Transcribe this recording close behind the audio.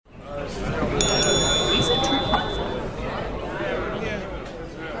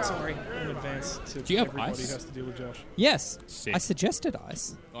to Do you have everybody ice? has to deal with Josh. Yes. Sick. I suggested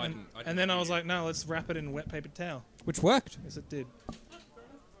ice, And then I was like, no, let's wrap it in wet paper towel. which worked. Yes, it did.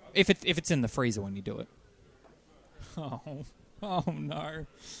 If it's in the freezer when you do it. Oh no.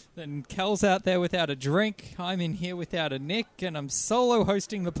 Then Kel's out there without a drink. I'm in here without a Nick, and I'm solo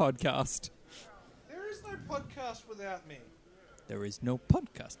hosting the podcast. There is no podcast without me. There is no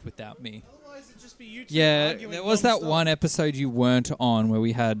podcast without me. Otherwise, it'd just be you two Yeah, arguing there was that non-stop. one episode you weren't on where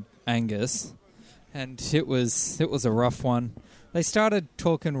we had Angus, and it was a rough one. They started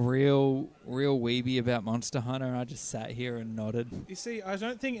talking real weeby about Monster Hunter, and I just sat here and nodded. You see, I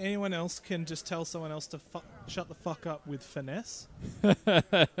don't think anyone else can just tell someone else to shut the fuck up with finesse.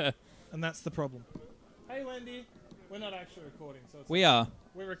 And that's the problem. Hey, Wendy. We're not actually recording, so it's We are.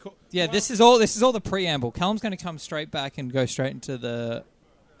 We're recording. Yeah, this is all the preamble. Callum's going to come straight back and go straight into the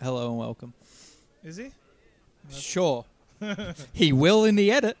hello and welcome. Is he? Sure. He will in the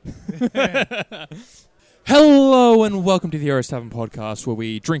edit. Hello and welcome to the Euro 7 podcast where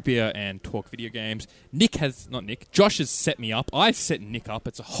we drink beer and talk video games. Josh has set me up. I've set Nick up.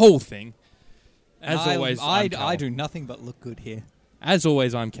 It's a whole thing. As always, I'm Callum. I do nothing but look good here. As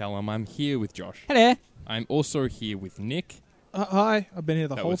always, I'm Callum. I'm here with Josh. Hello. I'm also here with Nick. Hi. I've been here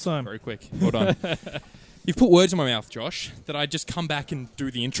the That whole was time. very quick. Well done. You've put words in my mouth, Josh, that I just come back and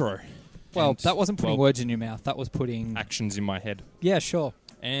do the intro. Well, And, that wasn't putting words in your mouth. That was putting... actions in my head. Yeah, sure.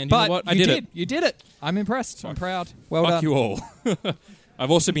 And but you know what? I you did it. You did it. I'm impressed. I'm proud. Well Fuck done. you all. I've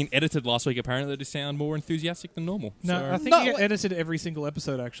also been edited last week, apparently, to sound more enthusiastic than normal. No, So- I think No, you what- edited every single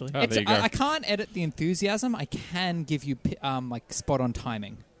episode, actually. Oh, there you go. I can't edit the enthusiasm. I can give you like spot on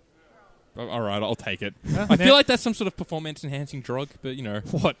timing. All right, I'll take it. Huh? I feel like that's some sort of performance-enhancing drug, but, you know.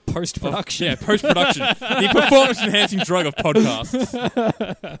 What, post-production? Yeah, post-production. The performance-enhancing drug of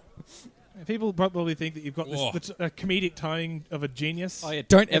podcasts. People probably think that you've got Whoa. this comedic timing of a genius. Oh, yeah.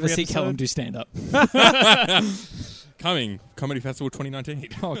 Don't ever Every see episode. Callum do stand-up. Coming, Comedy Festival 2019.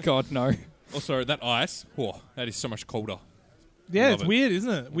 Oh, God, no. Also, that ice, that is so much colder. Yeah, Love it's it. weird, isn't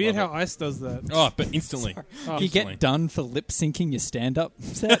it? Weird Love how ice does that. Oh, but instantly. Oh, You Instantly. get done for lip-syncing your stand-up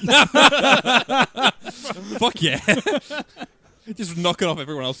set? Fuck yeah. Just knocking off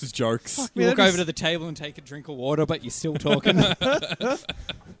everyone else's jokes. You walk over to the table and take a drink of water, but you're still talking.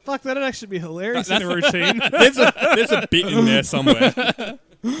 Fuck, that'd actually be hilarious in a routine. There's a bit in there somewhere.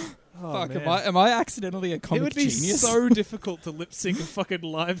 Oh, Fuck, man. am I accidentally a comic It would be genius? so difficult to lip sync a fucking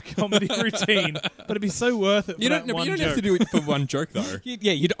live comedy routine, but it'd be so worth it. For You that don't one have joke. to do it for one joke, though.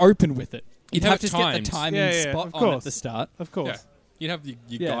 You'd open with it. You'd have have to it get the timed. timing Yeah, spot of on at course. the start. Of course. Yeah. You'd have your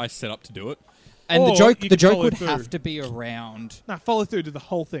Yeah. guy set up to do it. And Or the joke you the could joke follow would through. have to be around. No, follow through to the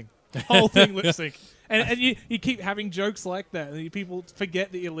whole thing. The whole thing lip sync. And you keep having jokes like that. And people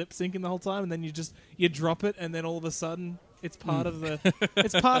forget that you're lip syncing the whole time, and then you drop it, and then all of a sudden it's part of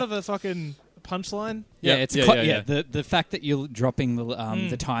the fucking punchline. Yeah, Yeah, it's yeah. The fact that you're dropping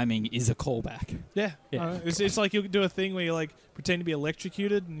the timing is a callback. Yeah. Yeah. It's like you do a thing where you like pretend to be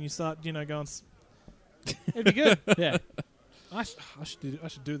electrocuted, and you start going. It'd be good. Yeah. I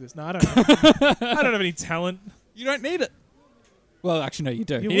should do this. No, I don't know. I don't have any talent. You don't need it. Well, actually, no, you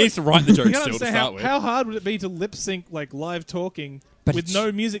do. You He needs to write the You jokes gotta still to understand start with. how hard would it be to lip sync like live talking But with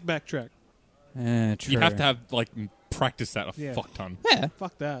no music backtrack? True. You'd have to have, practice that a Yeah. fuck ton. Yeah,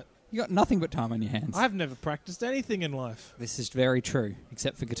 Fuck that. you got nothing but time on your hands. I've never practiced anything in life. This is very true,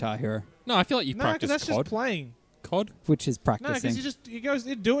 except for Guitar Hero, No, I feel like you No, because practice that's COD. just playing. COD? which is No, practicing. because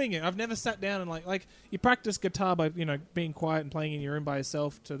you're doing it. I've never sat down and like you practice guitar by being quiet and playing in your room by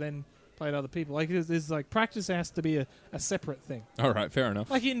yourself to then play to other people. Like there's practice has to be a separate thing. All right, fair enough.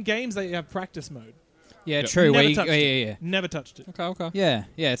 Like in games they have practice mode. yeah, Yep. true. Never Where you, touched yeah, it. yeah, Never touched it. Okay. yeah.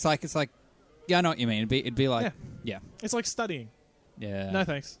 It's like. Yeah, I know what you mean. It'd be like. Yeah. It's like studying. Yeah. No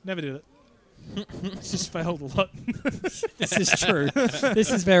thanks. Never did it. It's just failed a lot. This is true.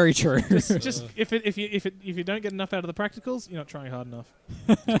 This is very true. just if you don't get enough out of the practicals, you're not trying hard enough.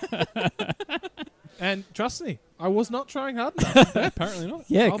 And trust me, I was not trying hard enough. Apparently not.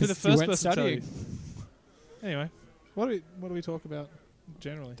 Yeah, I'll be the because you first weren't person to tell studying. you. Anyway, what do we talk about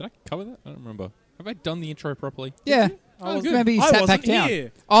generally? Did I cover that? I don't remember. Have I done the intro properly? Yeah. I was- Maybe you I sat wasn't back down.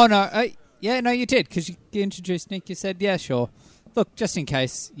 here. Oh no. Yeah, no, you did because you introduced Nick. You said, "Yeah, sure." Look, just in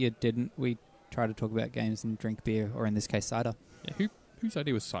case you didn't, we try to talk about games and drink beer, or in this case, cider. Yeah, whose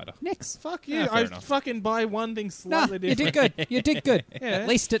idea was cider? Nick's. Fuck you! Yeah, fair I enough. fucking buy one thing Nah, slightly you different. did good. You did good. Yeah. At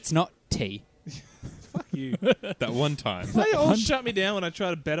least it's not tea. Fuck you! That one time. They all shut me down when I try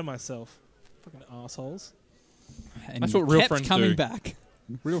to better myself. Fucking assholes. And That's you what real kept friends coming do. back.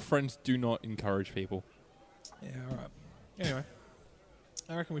 Real friends do not encourage people. Yeah, all right. Anyway,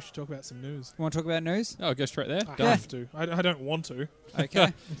 I reckon we should talk about some news. You want to talk about news? Oh, go straight there. I have to. I don't want to.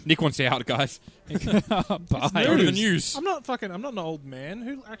 Okay. Nick wants out, guys. Bye. Go to the news. I'm not an old man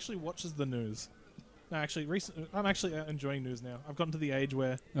who actually watches the news. No, actually, I'm actually enjoying news now. I've gotten to the age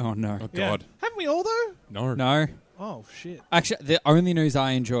where... Oh, no. Oh, Yeah. God. Haven't we all, though? No. No. Oh, shit. Actually, the only news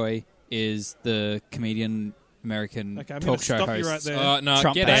I enjoy is the comedian American Okay, I'm going talk to show stop host. you right there. No,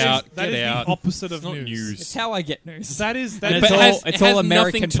 Trump get bashing. out. That Get is out. the opposite It's of not news. news. It's how I get news. That is... And That it's is all- has, it's it has all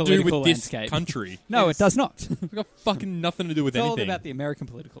American nothing to do political with this landscape. country. No, Yes. it does not. It's got fucking nothing to do with It's all anything. about the American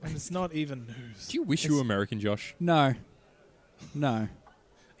political and landscape. it's not even news. Do you wish you were American, Josh? No. No.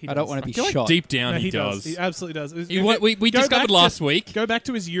 He I don't does. want to be I feel like shot. deep down No, he does. He absolutely does. We Go discovered back last week. Go back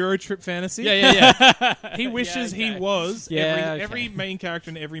to his Euro trip fantasy. Yeah. He wishes okay. he was Yeah, every okay. main character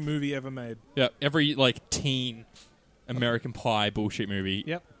in every movie ever made. Yeah, every teen American Pie bullshit movie.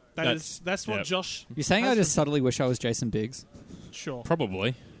 Yep. That's what yep. Josh... You're saying I has just for- subtly wish I was Jason Biggs? Sure.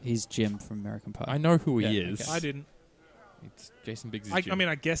 Probably. He's Jim from American Pie. I know who he Yeah, is. okay. I didn't. It's Jason Biggs. Is I Jim. mean,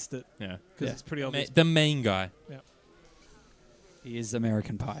 I guessed it yeah. because Yeah. it's pretty obvious. The main guy. He is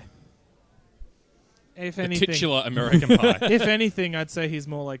American Pie. If The anything, titular American Pie. if anything, I'd say he's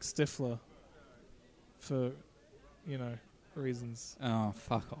more like Stifler for, reasons. Oh,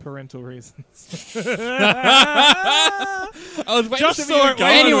 fuck off. Parental reasons. I was waiting Josh for saw it.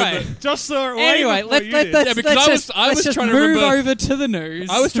 Anyway. Josh saw it. way Anyway, before you did. Yeah, because let's just trying to move remember- over to the news.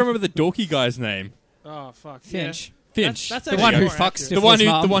 I was trying to remember the dorky guy's name. Oh fuck. Finch. Finch. That's The actually one who more fucks accurate. the one Stifler's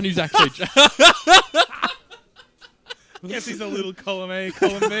the mum. one who's actually. Guess he's a little column A,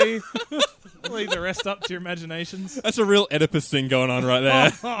 column B. Leave the rest up to your imaginations. That's a real Oedipus thing going on right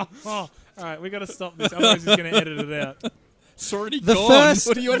there. All right, we got to stop this. Otherwise, he's going to edit it out. It's already The gone. first,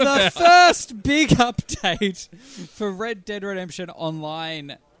 What are you on the about? first big update for Red Dead Redemption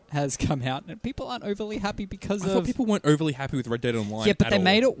Online has come out, and people aren't overly happy because I thought of... people weren't overly happy with Red Dead Online. Yeah, but at they all.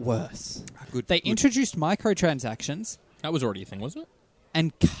 made it worse. Good. They good. introduced microtransactions That was already a thing, wasn't it?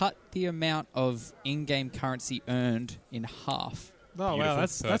 and cut the amount of in-game currency earned in half. Oh Beautiful. wow,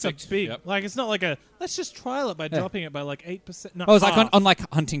 that's Perfect. a big. Yep. Like it's not like a. Let's just trial it by Yeah. dropping it by like 8%. No, I was like half. on like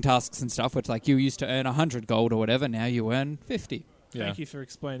hunting tasks and stuff, which like you used to earn 100 gold or whatever, now you earn 50. Thank you for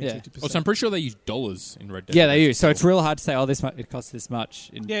explaining Yeah. 50%. Also, I'm pretty sure they use dollars in Red Dead. Yeah, they Redemption use. So still. it's real hard to say, oh, this much it costs this much.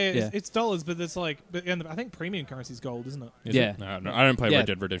 Yeah, it's dollars, but it's like. But and I think premium currency is gold, isn't it? Is yeah. it? No, I don't play Yeah. Red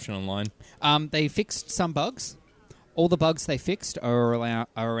Dead Redemption Online. They fixed some bugs. All the bugs they fixed are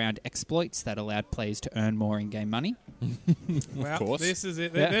around exploits that allowed players to earn more in-game money. Wow, course. this is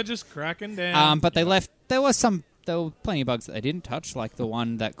it. Yeah. They're just cracking down. But they left. There were plenty of bugs that they didn't touch, like the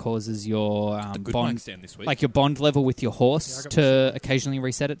one that causes your The good mic bond, stand this week. like your bond level with your Yeah, horse I got to occasionally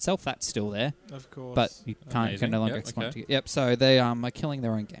reset itself. That's still there, Of course. but you can't. You Amazing. can no longer Yep, exploit okay. it. Yep. So they are killing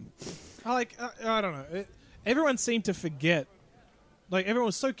their own game. I don't know. Everyone seemed to forget. Like everyone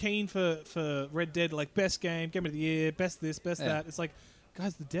was so keen for Red Dead, like best game, game of the year, best this, best Yeah. that. It's like,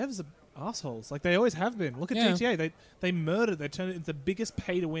 guys, the devs are assholes. Like they always have been. Look at Yeah. GTA. They murdered. They turned it into the biggest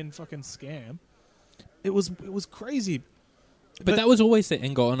pay to win fucking scam. It was crazy. but that was always the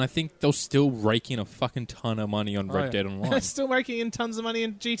end goal, and I think they'll still rake in a fucking ton of money on Red Dead Online. They're still making in tons of money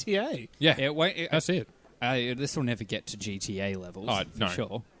in GTA. Yeah, It won't. that's it. This will never get to GTA levels. Oh, for no.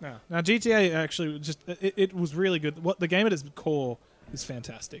 sure. No. Now GTA actually just it was really good. What the game at its core is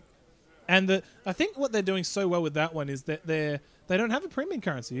fantastic, and I think what they're doing so well with that one is that they don't have a premium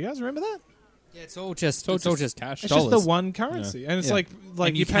currency. You guys remember that? Yeah, it's all just cash. It's dollars. just the one currency, and it's Yeah. like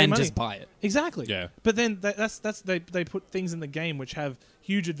and you pay can money. just buy it. Exactly. Yeah. But then they put things in the game which have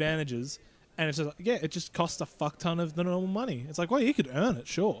huge advantages, and it's just like, it just costs a fuck ton of the normal money. It's like, well, you could earn it,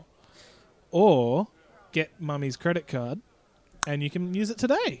 sure, or get mummy's credit card, and you can use it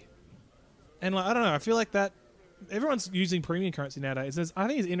today. And like, I don't know, I feel like that everyone's using premium currency nowadays. I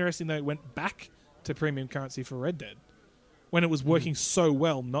think it's interesting that it went back to premium currency for Red Dead when it was working so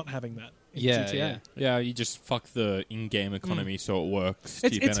well, not having that in GTA. Yeah. Yeah, you just fuck the in-game economy so it works to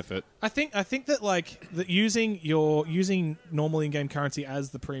your benefit. I think that like that using normal in-game currency as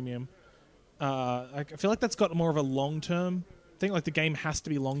the premium, I feel like that's got more of a long-term thing. Like the game has to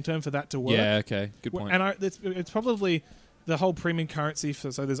be long-term for that to work. Yeah, okay, good point. And it's probably the whole premium currency. So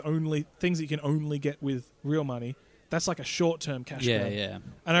there's only things that you can only get with real money. That's like a short-term cash grab. Yeah.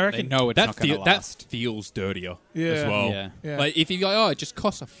 And I They reckon know it's that not going to that last. feels dirtier Yeah. as well. Yeah. Yeah. Like if you go, oh, it just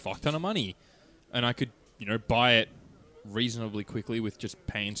costs a fuck ton of money, and I could, buy it reasonably quickly with just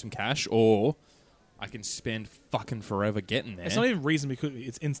paying some cash, or I can spend fucking forever getting there. it's not even reasonably quickly;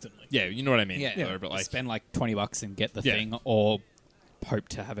 it's instantly. Yeah, you know what I mean. Yeah. though, but like, Spend like $20 and get the Yeah. thing, or hope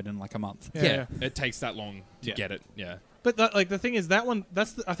to have it in like a month. Yeah. it takes that long to Yeah. get it. Yeah, But the thing is, that one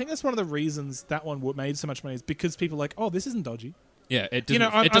I think that's one of the reasons that one made so much money is because people are like, oh, this isn't dodgy. Yeah, it doesn't. You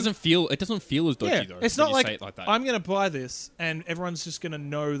know, it doesn't feel. It doesn't feel as dodgy though. It's when not you like, say it like that. I'm going to buy this, and everyone's just going to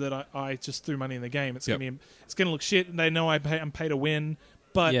know that I just threw money in the game. It's going to look shit, and they know I'm paid to win.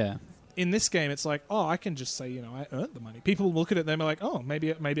 But in this game, it's like, I can just say, I earned the money. People look at it, and they're like,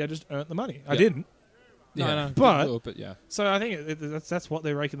 maybe I just earned the money. I didn't. No, but yeah. So I think that's what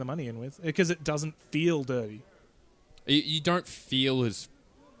they're raking the money in with, because it doesn't feel dirty. You don't feel as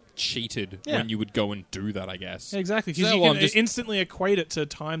cheated when you would go and do that, I guess. Exactly, because you can instantly equate it to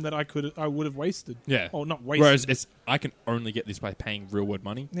time that I would have wasted. Yeah. Or not wasted. Whereas I can only get this by paying real world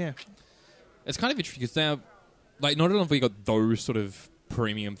money. Yeah. It's kind of interesting because now, like, not only have we got those sort of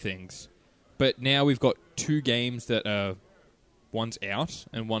premium things, but now we've got 2 games that are, one's out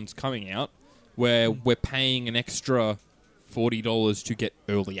and one's coming out, where we're paying an extra $40 to get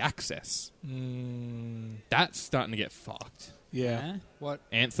early access. That's starting to get fucked. Yeah. What?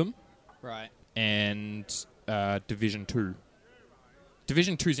 Anthem. Right. And Division 2.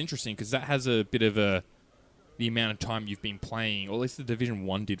 Division 2 is interesting because that has a bit of the amount of time you've been playing, or at least the Division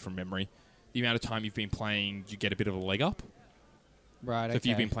 1 did from memory. The amount of time you've been playing, you get a bit of a leg up. Right, so if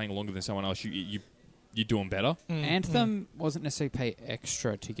you've been playing longer than someone else, you're doing better. Anthem wasn't necessarily pay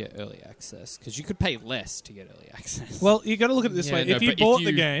extra to get early access, because you could pay less to get early access. Well, you got to look at it this way. No, if you bought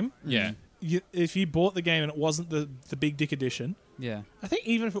the game... Yeah. If you bought the game and it wasn't the Big Dick Edition, I think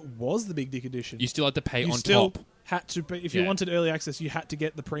even if it was the Big Dick Edition, you still had to pay on still top. Had to pay, if you wanted early access, you had to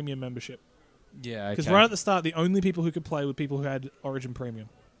get the premium membership. Yeah, because right at the start, the only people who could play were people who had Origin Premium.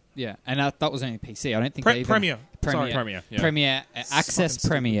 Yeah, and that was only PC. I don't think Premier. Premier. Yeah. Premier Access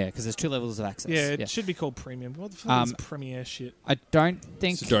Premier, because there's 2 levels of access. Yeah, it should be called Premium. What the fuck is Premier shit? I don't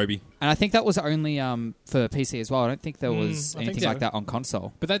think... It's Adobe. And I think that was only for PC as well. I don't think there was anything like that on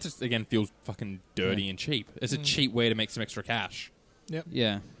console. But that just, again, feels fucking dirty and cheap. It's a cheap way to make some extra cash. Yep.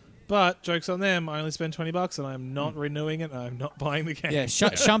 Yeah. But, joke's on them, I only spend $20 and I'm not renewing it and I'm not buying the game. Yeah,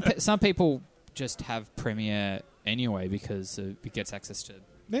 some people just have Premier anyway because it gets access to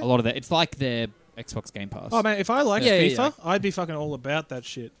a lot of that. It's like their Xbox Game Pass. Oh man, if I liked FIFA, I'd be fucking all about that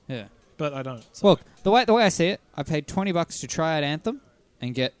shit. Yeah, but I don't. So. Well, the way I see it, I paid $20 to try out Anthem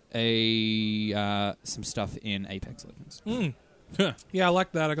and get some stuff in Apex Legends. Yeah, I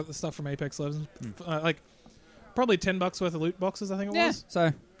like that. I got the stuff from Apex Legends, like probably $10 worth of loot boxes. I think it was.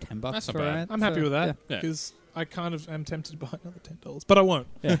 So $10. That's not bad. I'm happy with that because I kind of am tempted to buy another $10, but I won't.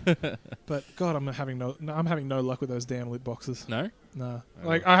 Yeah. But God, I'm having no luck with those damn loot boxes. No. Nah.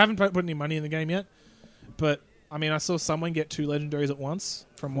 Like I haven't put any money in the game yet, but I mean I saw someone get 2 legendaries at once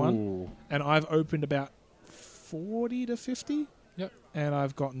from one, and I've opened about 40 to 50. Yep. And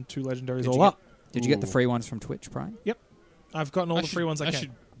I've gotten 2 legendaries all up. Did you get the free ones from Twitch Prime? Yep. I've gotten all the free ones I can. I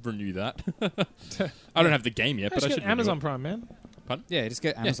should renew that. I don't have the game yet, but I should Amazon Prime, man. Pardon? Yeah, just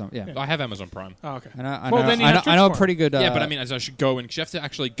get Amazon. Yeah. I have Amazon Prime. Oh, okay. I know a pretty good... yeah, but I mean, as I should go and... Because you have to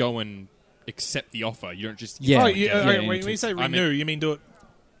actually go and accept the offer. You don't just... when you say renew, you mean do it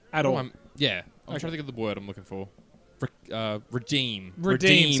at all? I'm trying to think of the word I'm looking for. Redeem.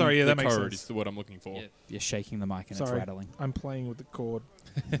 Redeem. Sorry, yeah, that makes sense. Is the word I'm looking for. Yeah. You're shaking the mic and it's rattling. I'm playing with the cord.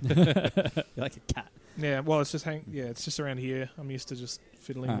 You're like a cat. Yeah, well, it's just around here. I'm used to just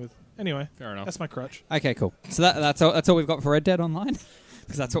fiddling with. Anyway, fair enough. That's my crutch. Okay, cool. So that's all we've got for Red Dead Online.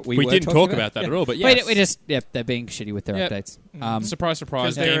 Because that's what we didn't talk about that at all. But yes. we just they're being shitty with their updates. Surprise,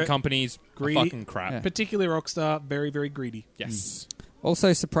 surprise. Game companies greedy, fucking crap. Yeah. Particularly Rockstar, very, very greedy. Yes.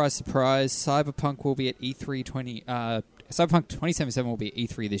 Also, surprise, surprise. Cyberpunk will be at E3 Cyberpunk 2077 will be at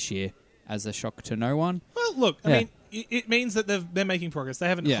E3 this year, as a shock to no one. Well, look, I mean, it means that they're making progress. They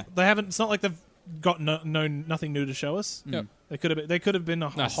haven't. It's not like they've got nothing new to show us. Yep. They could have been a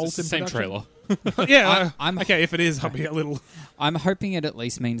halt in same production. trailer. Yeah, okay. If it is, I'll be a little. I'm hoping it at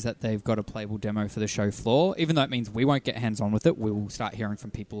least means that they've got a playable demo for the show floor. Even though it means we won't get hands on with it, we will start hearing from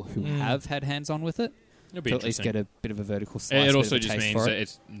people who have had hands on with it. It'll be to at least get a bit of a vertical slice. It also just means that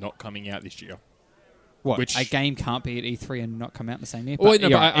it's not coming out this year. What? A game can't be at E3 and not come out in the same year. Well,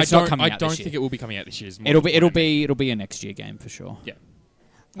 I don't think it will be coming out this year. It'll be a next year game for sure. Yeah.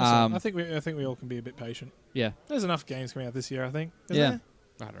 I think we all can be a bit patient. Yeah. There's enough games coming out this year, I think. There?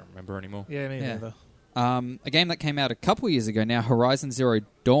 I don't remember anymore. Yeah, me neither. A game that came out a couple years ago now, Horizon Zero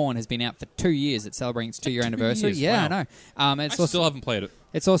Dawn, has been out for 2 years. It's celebrating its 2-year anniversary. Yeah, wow. I know. I still haven't played it.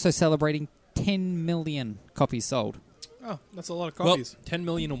 It's also celebrating 10 million copies sold. Oh, that's a lot of copies. Well,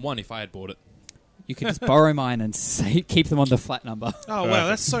 10,000,001 if I had bought it. You could just borrow mine and keep them on the flat number. Oh, wow,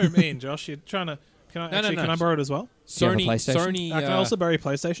 that's so mean, Josh. You're trying to... Can I borrow it as well? Sony. Can I also borrow your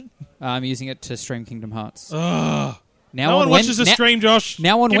PlayStation? I'm using it to stream Kingdom Hearts. Ugh. No one watches the stream, Josh.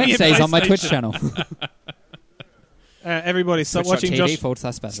 Now on Wednesdays on my Twitch channel. Everybody, stop watching Twitch.tv Josh.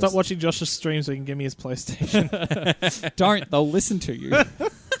 /Bathurst. Stop watching Josh's stream so he can give me his PlayStation. Don't. They'll listen to you.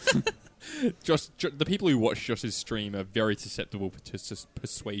 The people who watch Josh's stream are very susceptible to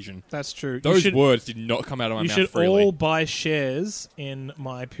persuasion. That's true. Those words did not come out of my You mouth should freely. all buy shares in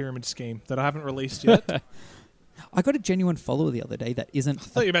my pyramid scheme that I haven't released yet. I got a genuine follower the other day that isn't. I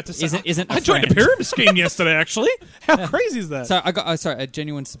thought you were about to say. Isn't I a joined a friend. pyramid scheme yesterday. Actually, how crazy is that? So I got a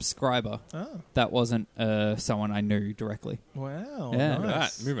genuine subscriber Oh, that wasn't someone I knew directly. wow! Yeah. Look at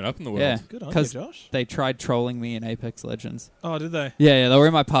Nice. that, moving up in the world. Yeah, Good on you, 'cause Josh. they tried trolling me in Apex Legends. Oh, did they? Yeah, they were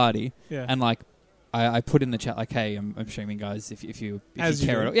in my party, Yeah. and like I put in the chat like, "Hey, I'm streaming, guys. If you As you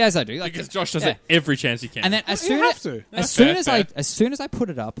care do. at all, yes, I do." Like, Because Josh does yeah. it every chance he can. And then as You soon have as to. as soon as I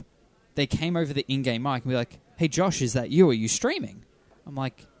put it up, they came over the in-game mic and be like, "Hey, Josh, is that you? Are you streaming?" I'm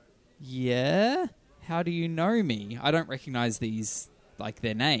like, "Yeah. How do you know me? I don't recognize these like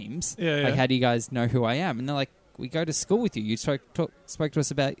their names. Yeah. Like, how do you guys know who I am?" And they're like, "We go to school with you. You spoke to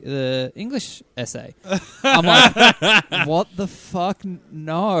us about the English essay." I'm like, "What the fuck?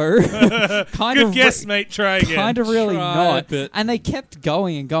 No." kind Good of guess, mate. Try again. Kind of really Try, not. but- And they kept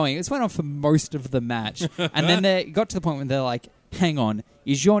going and going. It went on for most of the match. And then they got to the point where they're like, "Hang on,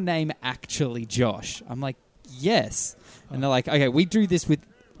 is your name actually Josh?" I'm like, "Yes." And they're like, "Okay, we do this with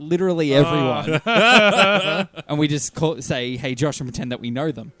literally everyone." And we just say, "Hey, Josh," and pretend that we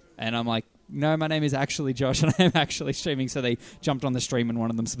know them. And I'm like, "No, my name is actually Josh, and I am actually streaming." So they jumped on the stream, and one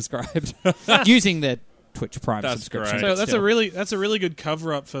of them subscribed using their Twitch Prime That's subscription. great. So that's Still. a really good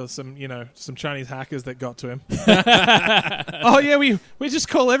cover up for some Chinese hackers that got to him. Oh yeah, we just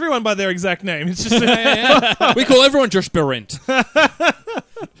call everyone by their exact name. It's just We call everyone Josh Berent.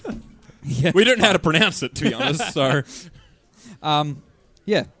 Yeah. We don't know how to pronounce it, to be honest. So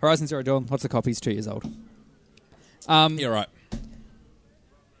Yeah, Horizon Zero Dawn, lots of copies, 2 years old. you're right.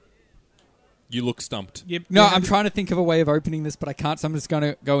 You look stumped. Yep, No, yeah, I'm trying to think of a way of opening this, but I can't, so I'm just going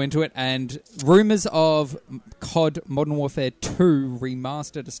to go into it. And rumours of COD Modern Warfare 2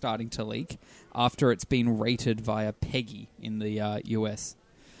 Remastered are starting to leak after it's been rated via PEGI in the US.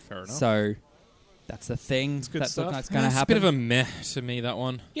 Fair enough. So that's the thing. It's good That's stuff. going to It's a happen. bit of a meh to me, that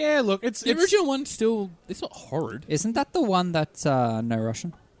one. Yeah, look, it's The original one still, it's not horrid. Isn't that the one that's no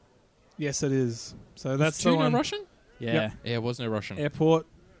Russian? Yes, it is. So that's Was the two no one. Russian? Yeah. Yep. Yeah, it was no Russian. Airport.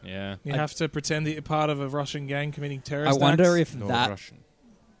 Yeah. You I- have to pretend that you're part of a Russian gang committing terrorist I wonder acts. if No that Russian.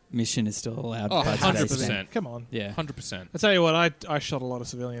 mission is still allowed. Oh, by 100%. today's standard. Come on. Yeah. 100%. I tell you what, I shot a lot of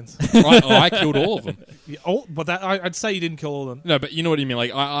civilians. I killed all of them. Yeah, but I'd say you didn't kill all of them. No, but you know what I mean.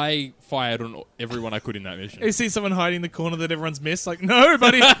 Like, I fired on everyone I could in that mission. You see someone hiding in the corner that everyone's missed, like, no,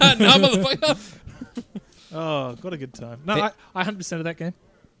 buddy. No, motherfucker. Oh, got a good time. No, Hey. I 100% of that game.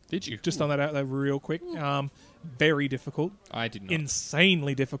 Did you? Just on that out there real quick. Very difficult. I did not.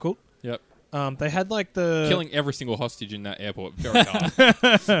 Insanely difficult. Yep. They had like the... Killing every single hostage in that airport. Very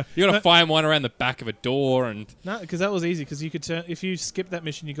hard. You got to find one around the back of a door and... No, because that was easy, because you could turn... If you skipped that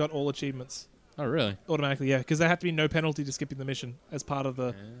mission, you got all achievements. Oh, really? Automatically, yeah. Because there had to be no penalty to skipping the mission as part of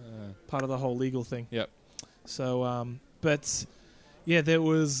the whole legal thing. Yep. So, but... Yeah, there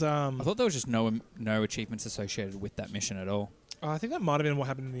was... I thought there was just no achievements associated with that mission at all. I think that might have been what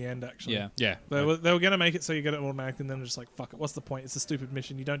happened in the end, actually. Yeah. Yeah. They were going to make it so you get it automatically, and then they're just like, fuck it, what's the point? It's a stupid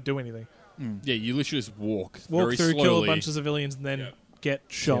mission. You don't do anything. Yeah, you literally just walk Walk very through, slowly. kill a bunch of civilians, and then Yep. get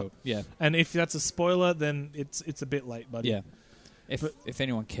shot. Yeah. And if that's a spoiler, then it's a bit late, buddy. Yeah. If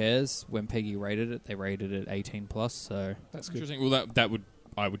anyone cares, when Peggy rated it, they rated it 18 plus. So That's good. Interesting. Well,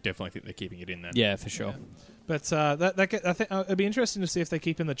 I would definitely think they're keeping it in then. yeah, for sure. Yeah. But I think it'd be interesting to see if they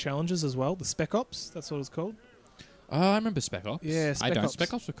keep in the challenges as well. The Spec Ops, that's what it's called. I remember Spec Ops. Yeah, I Spec don't. Ops.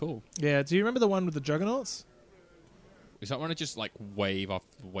 Spec Ops were cool. Yeah. Do you remember the one with the Juggernauts? Is that when it just like wave after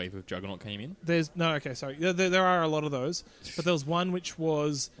wave of Juggernaut came in? There's no. Okay, sorry. There are a lot of those, but there was one which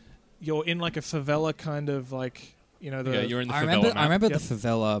was you're in like a favela kind of like the Yeah, you're in the I favela remember. map. I remember Yep. the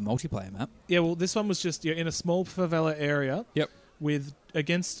favela multiplayer map. Yeah, well, this one was just you're in a small favela area. Yep. With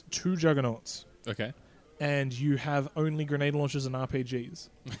against 2 Juggernauts, Okay. and you have only grenade launchers and RPGs,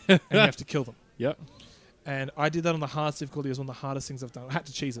 and you have to kill them. Yep. And I did that on the hardest difficulty. It was one of the hardest things I've done. I had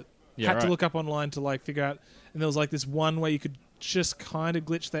to cheese it. Yeah, had to right. look up online to like figure out. And there was like this one where you could just kind of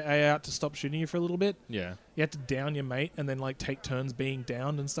glitch the AI out to stop shooting you for a little bit. Yeah. You had to down your mate and then like take turns being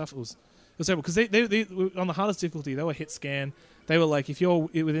downed and stuff. It was terrible because they on the hardest difficulty they were hit scan. They were like if you're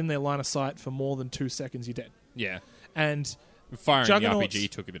within their line of sight for more than 2 seconds, you're dead. Yeah. And Firing the Juggernauts- RPG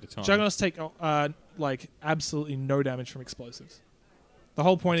took a bit of time. Juggernauts take like absolutely no damage from explosives. The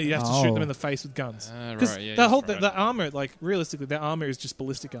whole point is you have to shoot Oh. them in the face with guns. Right, Because yeah, the whole that's right. the armor, like realistically, their armor is just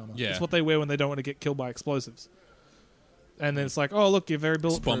ballistic armor. Yeah. It's what they wear when they don't want to get killed by explosives. and then it's like, oh look, you're very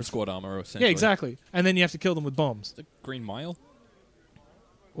bulletproof. Bomb squad armor, essentially. Yeah, exactly. And then you have to kill them with bombs. The Green Mile?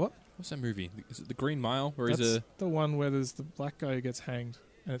 What? What's that movie? Is it The Green Mile? Or That's is it... the one where there's the black guy who gets hanged,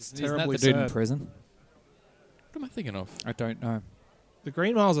 and it's Isn't that terribly the dude in sad. prison? What am I thinking of? I don't know. The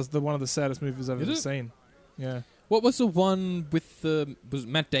Green Miles is one of the saddest movies I've Is ever it? seen. Yeah. What was the one with the... Was it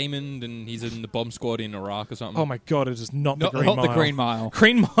Matt Damon and he's in the bomb squad in Iraq or something? Oh my god, it is not Not the Green Mile. the Green Mile.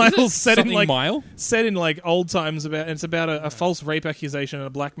 Green Mile set in Something like Mile? set in like old times about. And it's about a false rape accusation and a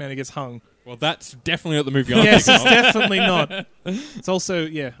black man who gets hung. Well, that's definitely not the movie I'm Yes, thinking it's of. definitely not. It's also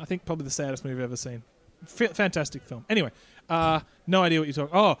I think probably the saddest movie I've ever seen. Fantastic film. Anyway, no idea what you're talking.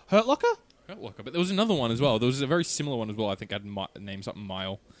 Oh, Hurt Locker. Hurt Locker, but there was another one as well. There was a very similar one as well. I think I'd named something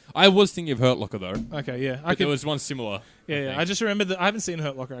Mile. I was thinking of Hurt Locker though. Okay, yeah, But there was one similar. Yeah. I just remember that I haven't seen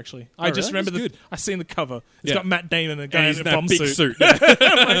Hurt Locker actually. Oh, I just really? remember It's good. I seen the cover. It's Yeah. got Matt Damon and a guy And in he's a in that bomb big suit. suit.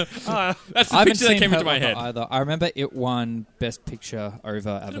 Ah, That's the I haven't picture that seen came Hurt into my Locker head. either. I remember it won Best Picture over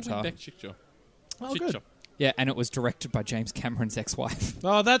Avatar. oh, good. Yeah, and it was directed by James Cameron's ex-wife.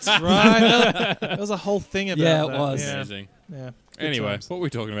 Oh, that's right. There was a whole thing about Yeah, it that. was. Yeah. Amazing. Yeah. Good Anyway, times. what were we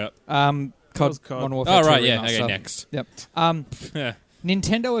talking about? COD, was COD. Modern Warfare Oh, 2 right, yeah. remaster. Okay, next. Yep. Yeah.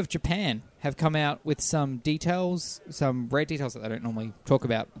 Nintendo of Japan have come out with some details, some rare details that they don't normally talk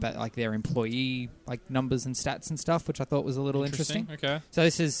about like their employee like numbers and stats and stuff, which I thought was a little interesting. Okay. So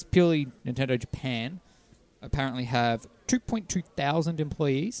this is purely Nintendo Japan. Apparently have 2.2 thousand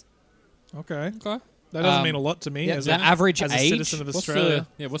employees. Okay. Okay. That doesn't mean a lot to me Yeah, as the a average as a age, citizen of Australia.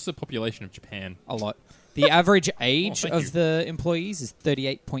 What's the population of Japan? a lot. The average age thank of you. the employees is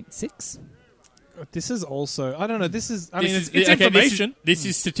 38.6. This is also I don't know. This is I This mean is- it's okay, information. This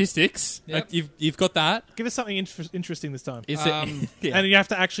is statistics. Yep. You've got that. Give us something interesting this time. Is Um, it? Yeah. And you have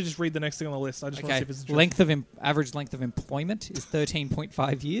to actually just read the next thing on the list. I just want to see Okay, if it's interesting. average length of employment is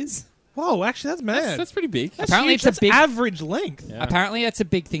 13.5 years. Whoa, actually that's mad. That's pretty big. That's apparently huge. it's a That's big- average length. Yeah. Apparently, that's a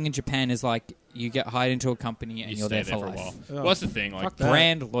big thing in Japan. Is like you get hired into a company and You you're stay there for a life. while. Oh. Well, that's the thing. Like, Fuck that.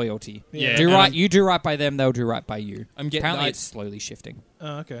 Brand loyalty. Yeah. Do and right. I'm- You do right by them, they'll do right by you. I'm getting. Apparently, I- it's slowly shifting.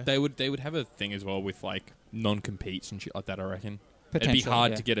 Oh, okay. they would have a thing as well with like non-competes and shit like that. I reckon it'd be Potentially,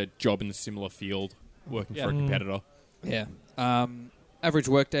 hard yeah. to get a job in a similar field working Yeah. for a competitor. Yeah. Average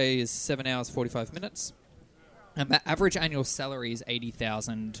workday is 7 hours 45 minutes, and the average annual salary is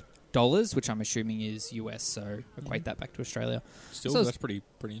 $80,000, which I'm assuming is US. So equate that back to Australia. Still, So that's pretty.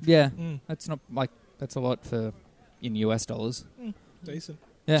 Yeah, Mm, that's not like that's a lot for in US dollars. decent.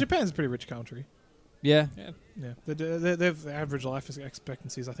 Yeah. Japan's a pretty rich country. Yeah. Yeah. The average life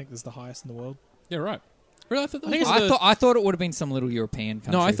expectancies I think is the highest in the world. Yeah, right. Really, I thought that was I thought it would have been some little European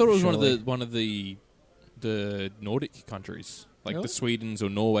country. No, I thought it was surely. one of the Nordic countries, like Really? the Swedens or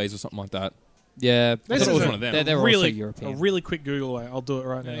Norways or something like that. Yeah, I This thought it was is one of them. They're really, also European. A really quick Google away. I'll do it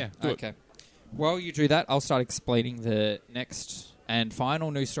right now. Yeah, do it. Okay. While you do that, I'll start explaining the next and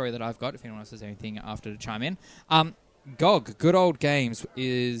final news story that I've got. If anyone else has anything after to chime in, GOG, Good Old Games,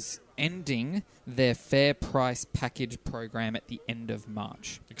 is ending their fair price package program at the end of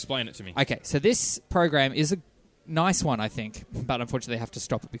March. Explain it to me. Okay, so this program is a nice one, I think, but unfortunately they have to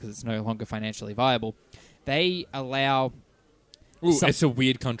stop it because it's no longer financially viable. They allow... Ooh, some- it's a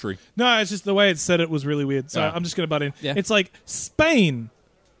weird country. No, it's just the way it said it was really weird. So Yeah. I'm just going to butt in. Yeah. It's like Spain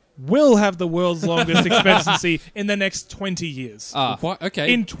will have the world's longest expectancy in the next 20 years. What?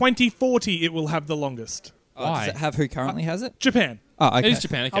 Okay. In 2040, it will have the longest. Why? Does it have who currently has it? Japan. Oh, okay. It is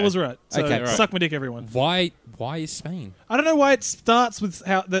Japan. Okay. I was right. So Okay, right. suck my dick, everyone. Why is Spain? I don't know why it starts with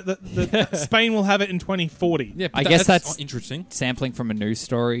how the Spain will have it in 2040. Yeah, I guess that's- interesting. Sampling from a news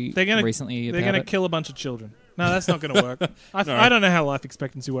story They're gonna recently they're about gonna it. kill a bunch of children. No, that's not going to work. No. I don't know how life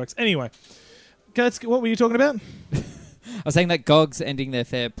expectancy works. Anyway, what were you talking about? I was saying that GOG's ending their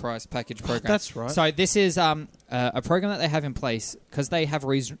fair price package program. That's right. So this is a program that they have in place because they have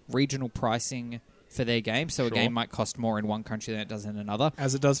regional pricing for their game. So a Sure. game might cost more in one country than it does in another.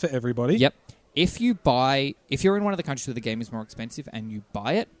 As it does for everybody. Yep. If you're in one of the countries where the game is more expensive and you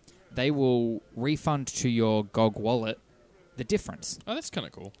buy it, they will refund to your GOG wallet the difference. Oh, that's kind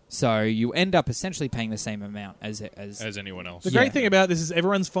of cool. So you end up essentially paying the same amount as anyone else. The Yeah. great thing about this is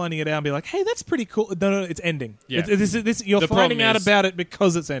everyone's finding it out and be like, "Hey, that's pretty cool." No, it's ending. Yeah. You're The finding problem out is- about it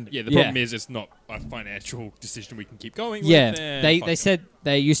because it's ending. Yeah, the Yeah. problem is it's not a financial decision we can keep going Yeah, with. they said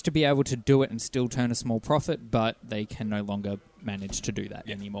they used to be able to do it and still turn a small profit, but they can no longer manage to do that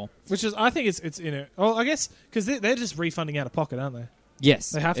anymore. Which is, I think it's in it. Well, I guess because they're just refunding out of pocket, aren't they?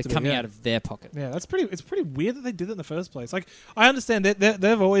 Yes, They have it's to be, coming yeah. out of their pocket. Yeah, it's pretty weird that they did it in the first place. Like, I understand that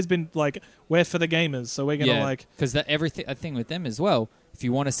they've always been like, we're for the gamers, so we're gonna like. because a thing with them as well. If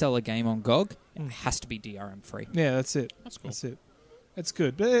you want to sell a game on GOG, it has to be DRM free. Yeah, that's it. That's cool. That's it. It's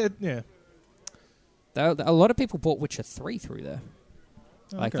good, but yeah. A lot of people bought Witcher 3 through there.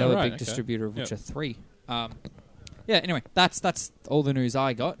 Like, they were a big okay. distributor of Yep. Witcher 3. Yeah, anyway, that's all the news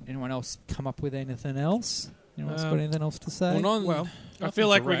I got. Anyone else come up with anything else? Anyone else got anything else to say? Well, I feel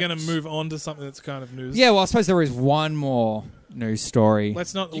like we're going to move on to something that's kind of news. Yeah, well, I suppose there is one more news story.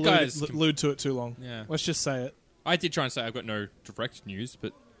 Let's not You guys allude to it too long. Yeah. Let's just say it. I did try and say I've got no direct news,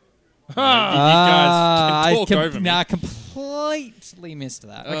 but you I guys can talk over me. Nah, completely missed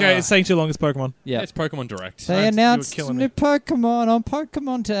that. Okay, it's saying too long. It's Pokemon. Yeah. It's Pokemon Direct. They You were announced killing new me. Pokemon on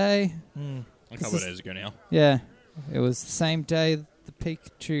Pokemon Day. A couple of days ago now. Yeah. It was the same day the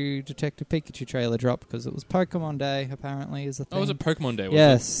Pikachu Detective Pikachu trailer dropped because it was Pokemon Day, apparently, is a thing. Oh, was it Pokemon Day? Was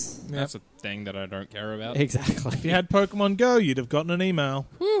Yes. it? That's a thing that I don't care about. Exactly. If you had Pokemon Go, you'd have gotten an email.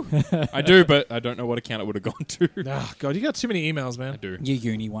 I do, but I don't know what account it would have gone to. Oh, God, you got too many emails, I man. do. Your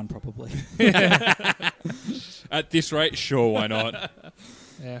uni one, probably. At this rate, sure, why not?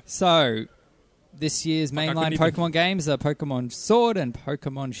 Yeah. So, this year's I mainline couldn't even- Pokemon games are Pokemon Sword and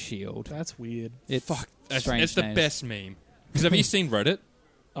Pokemon Shield. That's weird. It's strange It's the names. best meme. Because have you seen Reddit?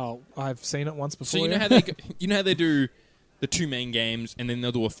 Oh, I've seen it once before. So you know yeah. how they do the two main games, and then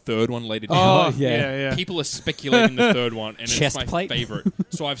they'll do a third one later down. Oh, yeah. yeah. People are speculating the third one, and Chest it's my plate. favorite.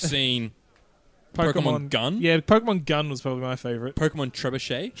 So I've seen Pokemon Gun, Yeah, Pokemon Gun was probably my favorite. Pokemon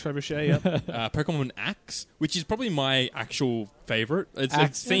Trebuchet, Trebuchet, yeah. Pokemon Axe, which is probably my actual favorite. It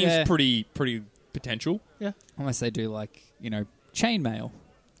Axe, seems yeah. pretty potential. Unless they do, chainmail.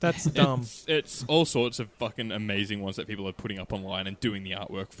 That's dumb. It's all sorts of fucking amazing ones that people are putting up online and doing the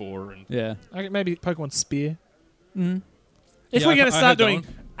artwork for. And Yeah. Okay, maybe Pokemon Spear. Mm. If Yeah, we're going I to start heard that doing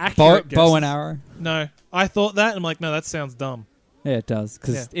one. accurate Bow and guesses- arrow. No, I thought that, and I'm like, no, that sounds dumb. Yeah, it does.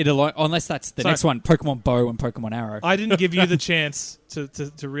 Because Yeah. unless that's the Sorry. next one, Pokemon Bow and Pokemon Arrow. I didn't give you the chance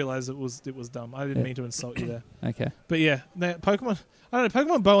to realize it was dumb. I didn't mean to insult you there. Okay. But yeah, Pokemon. I don't know.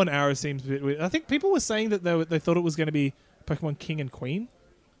 Pokemon Bow and Arrow seems a bit weird. I think people were saying that they thought it was going to be Pokemon King and Queen.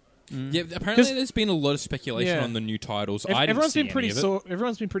 yeah, apparently there's been a lot of speculation Yeah. on the new titles. I didn't Everyone's see been pretty any of it.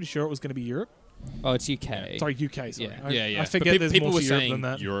 everyone's been pretty sure it was going to be Europe. Oh, it's UK. Sorry, UK. Sorry. Yeah. Yeah. I But forget there's people more were to Europe saying than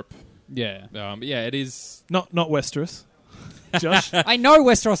that. Europe. Yeah. But yeah, it is. Not Westeros. Josh. I know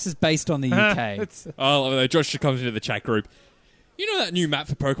Westeros is based on the UK. It's- Oh, Josh comes into the chat group. You know that new map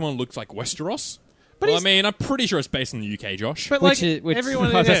for Pokemon looks like Westeros? But Well, I he's- mean, I'm pretty sure it's based on the UK, Josh. but which like is, which, everyone, I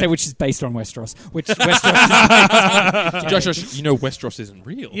was going yeah. to say, which is based on Westeros. Which Westeros is Josh, you know Westeros isn't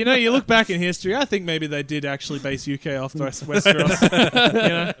real. You know, you look back in history. I think maybe they did actually base UK off Westeros.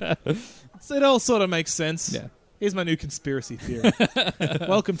 It all sort of makes sense. Yeah. Here's my new conspiracy theory.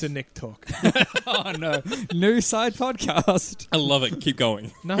 Welcome to Nick Talk. Oh, no. New side podcast. I love it. Keep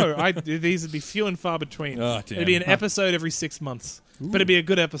going. No, these would be few and far between. Oh, damn. It'd be an episode every 6 months, but it'd be a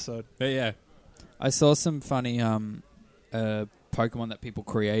good episode. Yeah. I saw some funny Pokemon that people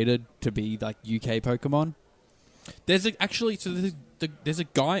created to be like UK Pokemon. There's a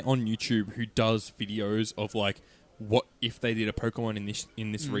guy on YouTube who does videos of like what if they did a Pokemon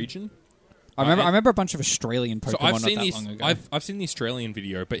in this region. I remember a bunch of Australian Pokemon So I've not seen that long ago. I've seen the Australian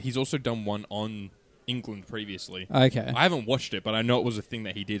video, but he's also done one on England previously. Okay. I haven't watched it, but I know it was a thing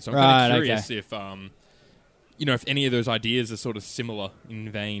that he did. So I'm Right, kind of curious okay. if any of those ideas are sort of similar in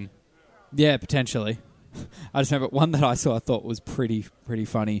vein. Yeah, potentially. I just remember one that I saw I thought was pretty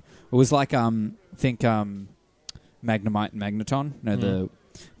funny. It was like Magnemite and Magneton.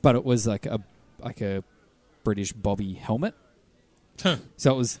 But it was like a British Bobby helmet.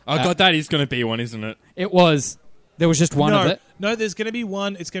 So it was Oh god, that is going to be one, isn't it? it was there was just one no, of it. No, there's going to be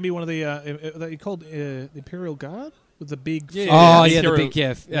one. It's going to be one of the that you called the Imperial Guard with the big. Yeah, Oh the yeah, the hero- big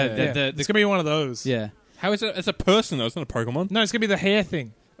Yeah. It's going to be one of those. yeah. How is it? It's a person though. It's not a Pokemon. No, it's going to be the hair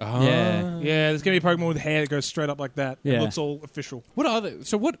thing. Oh. Yeah. Yeah, there's going to be a Pokemon with hair that goes straight up like that. Yeah. It looks all official. What are they?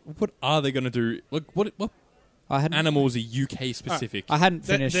 So what are they going to do? Like what I hadn't animals are UK specific? I hadn't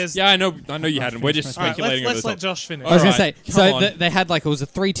finished. There's- Yeah, I know you hadn't. We're just All right, speculating let's over let the top. Josh finish. I was going Alright, to say, come so on. they had like, it was a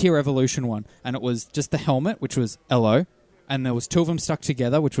 3-tier evolution one, and it was just the helmet, which was LO, and there was 2 of them stuck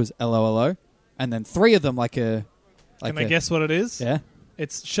together, which was LOLO, and then 3 of them like a... Can I guess what it is? Yeah.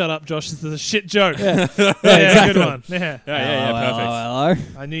 It's shut up, Josh. This is a shit joke. Yeah, Good one. Yeah.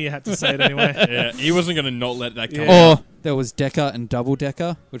 Perfect. I knew you had to say it anyway. Yeah, he wasn't going to not let that come. Yeah. out. Or there was Decker and Double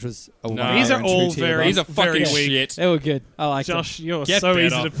Decker, which was a No. one These tier are and all 2-tier very- He's a ones. fucking weak. shit. They were good. I like Josh, you're Get so easy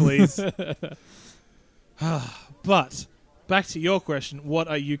better. to please. But back to your question, what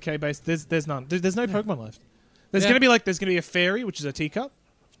are UK based? There's none. There's no Pokemon left. There's Yeah. going to be a fairy, which is a teacup,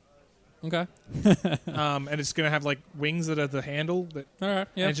 Okay. and it's going to have like wings that are the handle that, All right. and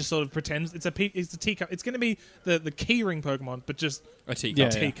Yeah. it just sort of pretends it's a teacup. It's going to be the key ring Pokemon, but just A teacup. Yeah.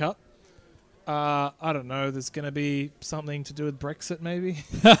 teacup. I don't know. There's going to be something to do with Brexit, maybe.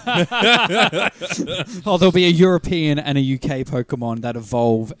 Oh, there'll be a European and a UK Pokemon that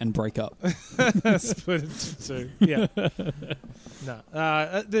evolve and break up. Split into two. Yeah.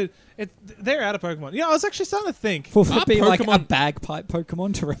 No. Dude, they're out of Pokemon. Yeah, I was actually starting to think. Will it be like a Pokemon- bagpipe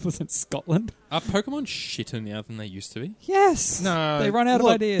Pokemon to represent Scotland? Are Pokemon shitter now than they used to be? Yes. No. They run out of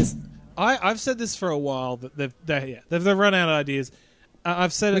Look, ideas. I've said this for a while that they've run out of ideas.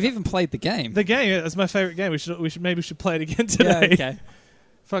 I've said We've it. even played the game. The game is my favorite game. We should play it again today. Yeah, okay.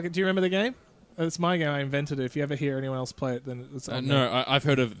 Fuck it. Do you remember the game? It's my game. I invented it. If you ever hear anyone else play it, then it's on No, I've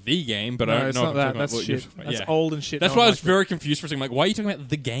heard of the game, but I No, don't it's know. not if I'm that. talking That's about what shit. you're- That's yeah. old and shit. That's No why I one was likes it. very confused for a second. Like, why are you talking about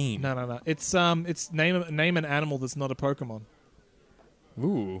the game? No. It's name an animal that's not a Pokemon.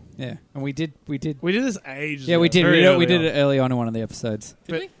 Ooh. Yeah, and we did. We did this ages Yeah, ago, we did. very We early did on. it eearly on in one of the episodes.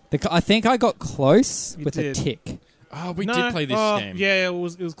 But- I think I got close You with did. a tick. Oh, we No, did play this game. Yeah, it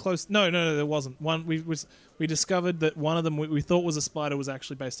was close. No, there wasn't. We discovered that one of them we thought was a spider was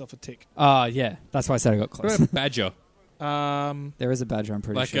actually based off a tick. Yeah, that's why I said I got What close. about badger? There is a badger, I'm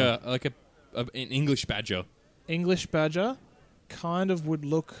pretty Like sure. an English badger. English badger kind of would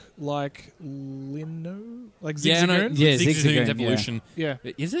look like Lino, like Yeah, no, Zigzagoon. Yeah, Zigzagoon's Zigzagoon, evolution. Yeah,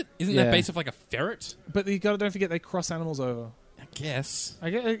 Is it? Isn't Yeah. that based off like a ferret? but you got to don't forget they cross animals over. I guess. I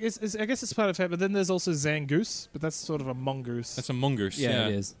guess it's part of it, but then there's also Zangoose, but that's sort of a mongoose. That's a mongoose. yeah,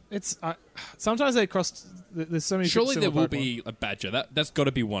 it is. It's sometimes they cross. There's so many. Surely there similar will Pokemon. be a badger. That's got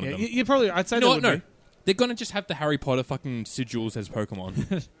to be one Yeah, of them. you probably. I'd say You know there what? would No. be. They're gonna just have the Harry Potter fucking sigils as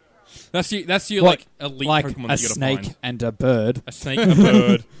Pokemon. That's your What? like elite Like Pokemon a that you gotta snake find. and a bird. A snake, a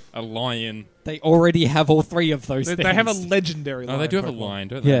bird, a lion. They already have all three of those They things. have a legendary. Oh, they lion do have a Pokemon. lion,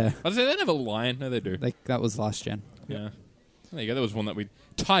 don't they? Yeah. I was say they don't have a lion. No, they do. That was last gen. Yeah. There you go. That was one that we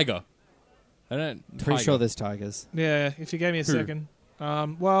tiger. I don't. Pretty tiger. sure there's tigers. Yeah, if you gave me a Who? second.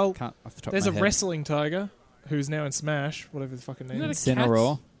 Well, Can't off the top there's of a my head. wresling tiger who's now in Smash, whatever the fucking name Isn't is. that a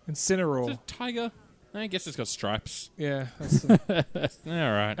Incineroar. Is Incineroar. it a tiger? I guess it's got stripes. Yeah, that's All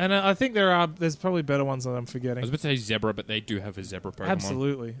right. and I think there's probably better ones that I'm I was forgetting. about to say zebra, but they do have a zebra Pokemon.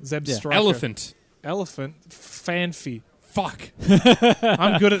 Absolutely, Zeb Yeah. Striker. Elephant. Fanfi. Fuck.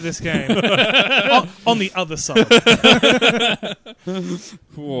 I'm good at this game. on the other side.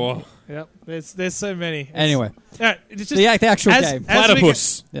 Whoa. Yep, there's so many. Anyway, It's just the actual as- game. as we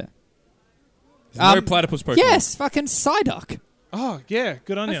Platypus. Yeah. There's no platypus Pokemon. Yes, fucking Psyduck. Oh yeah,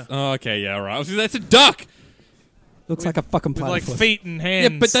 good on you. Oh, okay, yeah, right. I was gonna say, that's a duck. Looks like a fucking With like platypus. feet and Yeah,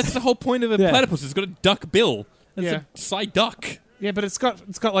 hands. but that's the whole point of a Yeah. platypus. It's got a duck bill. It's Yeah. a Psyduck. Yeah, but it's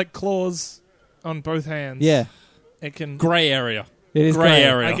got like claws on both hands. Yeah, It can. Grey area. it is Grey great.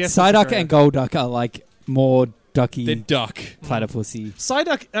 area. I guess Psyduck it's grey. and Golduck are like more ducky, The duck. platypusy.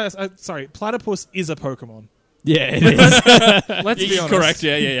 Psyduck. Sorry, platypus is a Pokemon. Yeah, it is. Let's be You're honest. correct.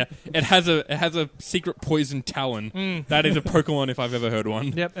 Yeah. It has a secret poison talon. That is a Pokemon if I've ever heard one.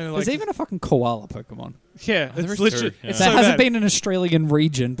 Yep, and like There's even a fucking koala Pokemon. yeah, there it's is literally too, yeah. it's There so hasn't bad. been an Australian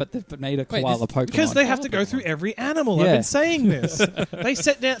region, but they've made a Wait, koala Pokemon. Because they have to Koala go through Pokemon. every animal. I've Yeah. been saying this. They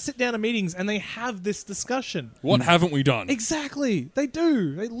sit down at meetings and they have this discussion. What haven't we done? Exactly. They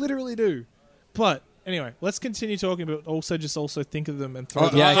do. They literally do. But anyway, let's continue talking, but also think of them and throw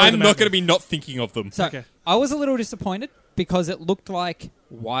them. yeah, throw I'm them not at going to me. be not thinking of them. So Okay. I was a little disappointed because it looked like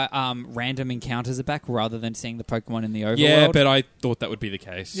random encounters are back rather than seeing the Pokemon in the overworld. Yeah, but I thought that would be the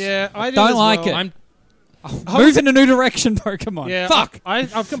case. Yeah, I did Don't as like well. it. I'm Move in a new direction, Pokemon. Yeah, Fuck.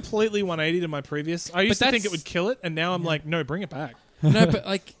 I've completely 180 to my previous. I used to think that's- it would kill it, and now I'm like, no, bring it back. no, but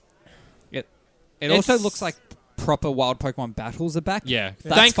like, It It's- also looks like proper wild Pokemon battles are back. yeah,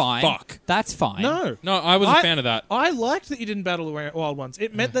 That's thank fine. fuck. That's fine. No. No, I was a fan of that. I liked that you didn't battle the wild ones.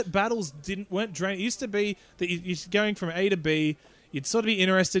 It meant that battles weren't drained. It used to be that you're going from A to B. You'd sort of be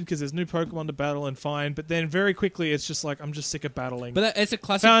interested because there's new Pokemon to battle and find, but then very quickly it's just like, I'm just sick of battling. But it's a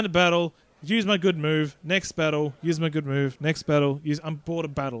classic. Found a battle, use my good move, next battle, use my good move, next battle, I'm bored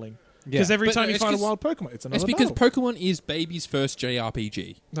of battling. Because Yeah. every But time you it's find a 'cause- wild Pokemon, it's another It's because battle. Pokemon is baby's first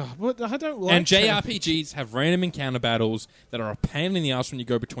JRPG. Oh, but I don't like And that. JRPGs have random encounter battles that are a pain in the ass when you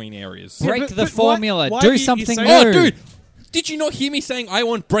go between areas. Yeah, Break but- the but formula. why Do you something say- new. Oh, dude! Did you not hear me saying I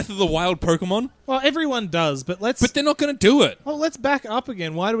want Breath of the Wild Pokemon? Well, everyone does, but let's... But they're not going to do it. Well, let's back up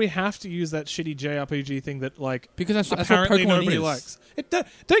again. Why do we have to use that shitty JRPG thing that, like, Because that's what apparently Pokemon nobody is. likes?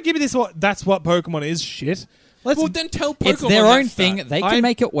 Don't give me this. That's what Pokemon is. Shit. Let's. Well, then tell Pokemon It's their that's own thing. that. They can I'm-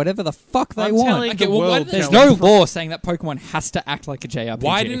 make it whatever the fuck they I'm want. telling Okay, the well, why world. didn't There's Tell no law saying that Pokemon has to act like a JRPG.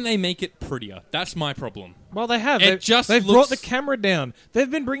 Why didn't they make it prettier? That's my problem. Well, they have. It just they've looks- brought the camera down. They've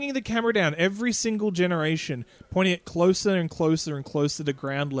been bringing the camera down every single generation, pointing it closer and closer and closer to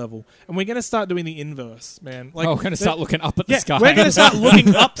ground level. And we're going to start doing the inverse, man. Like, we're going to start looking up at the sky. we're going to start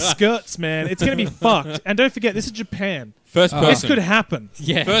looking up skirts, man. It's going to be fucked. And don't forget, this is Japan. First person. This could happen.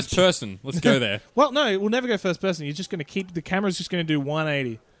 Yeah. First person. Let's go there. Well, no, we'll never go first person. You're just going to keep... The camera's just going to do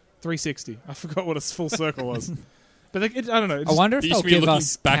 180, 360. I forgot what a full circle was. But I don't know. I wonder if You they'll should be give looking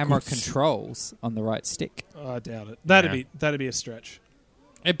us camera backwards. controls on the right stick. I doubt it. That'd Yeah. be a stretch.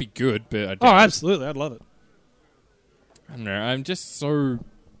 It'd be good, but I Oh, don't, absolutely. I'd love it. I don't know. I'm just so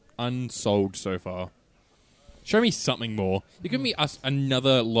unsold so far. Show me something more. You're giving me us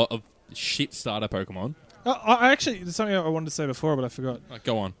another lot of shit starter Pokemon. I actually... There's something I wanted to say before, but I forgot.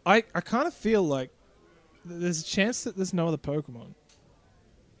 Go on. I kind of feel like there's a chance that there's no other Pokemon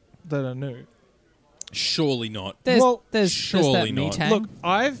that are new. Surely not. There's that surely not. Metang. Look,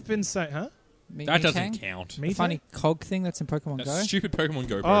 I've been saying... Huh? That doesn't Metang? count. Me Funny cog thing that's in Pokemon That Go. stupid Pokemon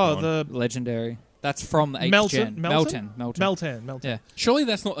Go Oh, Pokemon. the Legendary. That's from 8th Melton? gen. Melton? Melton. Meltan. Yeah. Surely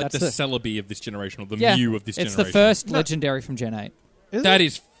that's not like That's the the- Celebi of this generation or the Yeah. Mew of this It's generation. the first No. legendary from Gen 8. That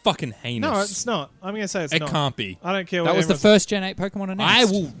is fucking heinous. No, it's not. I'm going to say it's It not. can't be. I don't care what That was the everyone's- first Gen 8 Pokemon announced. I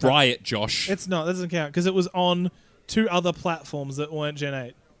will riot, Josh. It's not. That doesn't count because it was on 2 other platforms that weren't Gen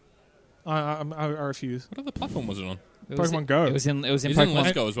 8. I refuse. What other platform was it on? It was Pokemon Go. It was in It's in Pokemon.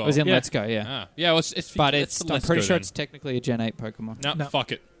 Let's Go as well. It was in Yeah. Let's Go, yeah. Yeah, well, it's But it's I'm Let's pretty Go sure then. it's technically a Gen 8 Pokemon. No, No.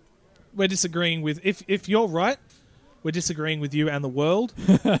 fuck it. We're disagreeing with... If you're right, we're disagreeing with you and the world.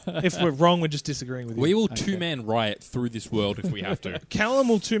 If we're wrong, we're just disagreeing with you. We will Okay. two-man riot through this world if we have to. Callum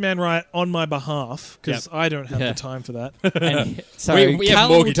will 2-man riot on my behalf because I don't have Yeah. the time for that. And so We have Callum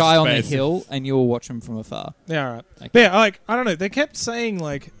will mortgage die on the space. hill, and you'll watch him from afar. Yeah, all right. Okay. But yeah, like, I don't know. They kept saying,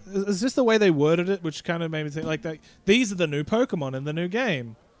 like, is this the way they worded it, which kind of made me think, like, that these are the new Pokemon in the new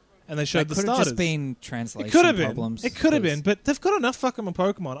game. And they showed That the could have starters. just been translation It could have been. problems. It could have 'cause been, but they've got enough fucking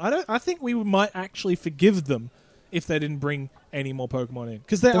Pokemon. I think we might actually forgive them if they didn't bring any more Pokemon in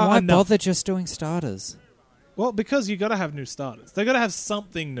because there Then are why enough. bother just doing starters? Well, because you got to have new starters. They got to have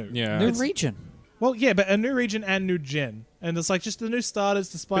something new. Yeah. New It's- region. Well, yeah, but a new region and new gen, and it's like just the new starters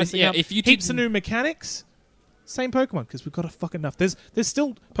to spice But it up. if you Heaps of didn't- new mechanics. Same Pokemon because we've got a fucking enough. There's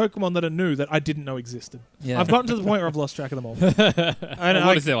still Pokemon that are new that I didn't know existed. Yeah. I've gotten to the point where I've lost track of them all. And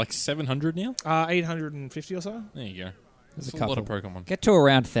What is there, like 700 now? 850 or so. There you go. There's That's a a lot of couple. Pokemon. Get to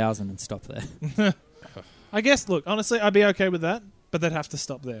around 1,000 and stop there. I guess. Look, honestly, I'd be okay with that, but they'd have to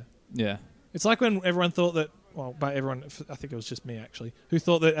stop there. Yeah. It's like when everyone thought that. Well, by everyone, I think it was just me actually, who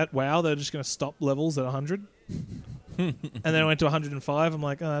thought that at WoW they're just going to stop levels at 100, and then it went to 105. I'm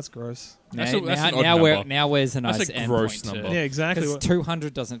like, oh, that's gross. That's Now, an odd now, number. now where's a That's nice a end gross point number. Yeah, exactly. Because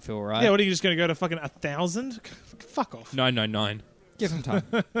 200 doesn't feel right. Yeah, what are you just going to go to fucking 1,000? Fuck off. 999. Give him time.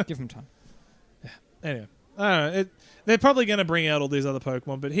 Give him time. Anyway, I don't know. They're probably going to bring out all these other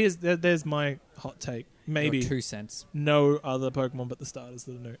Pokemon, but there's my hot take. Maybe Your 2 cents. no other Pokemon but the starters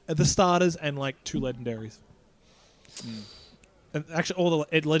that are new. The starters and like 2 legendaries. And actually, all the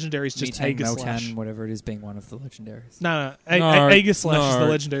legendaries just Metang, Aegislash. Meltan, whatever it is, being one of the legendaries. No, No, Aegislash is the no.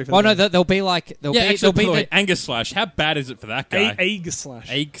 legendary for Well, the no, game. they'll be like... They'll Yeah, be, actually, they'll be wait, Angus Slash. How bad is it for that guy? Aegislash.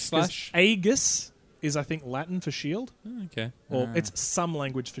 Egg 'Cause Slash? Aegis is, I think, Latin for shield. Oh, okay. Or it's some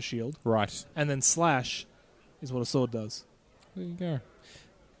language for shield. Right. And then slash is what a sword does. There you go.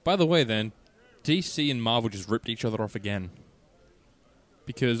 By the way, then, DC and Marvel just ripped each other off again.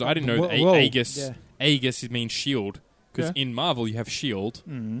 Because I didn't know that Whoa. Aegis. Yeah. Aegis means shield. Because Yeah. in Marvel you have shield.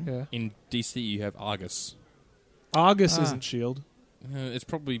 Mm. Yeah. In DC you have Argus. Argus Ah. isn't shield. It's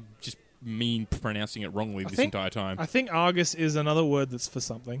probably just me pronouncing it wrongly this think- entire time. I think Argus is another word that's for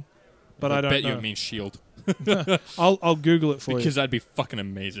something. But I don't bet know. you it means shield. I'll Google it for Because you. that'd be fucking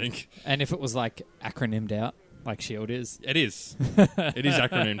amazing. And if it was like acronymed out, like SHIELD is. It is. It is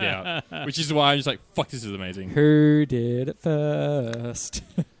acronymed out. Which is why I'm just like, fuck, this is amazing. Who did it first?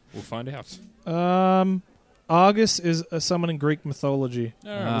 We'll find out. Argus is someone in Greek mythology.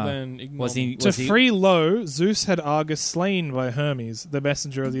 Alright, Ah. well then ignore Was he- me. To free Lo, Zeus had Argus slain by Hermes, the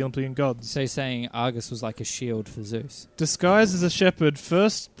messenger of the Olympian gods. So you're saying Argus was like a shield for Zeus? Disguised as a shepherd,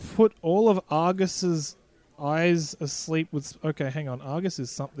 first put all of Argus's eyes asleep with... Okay, hang on. Argus is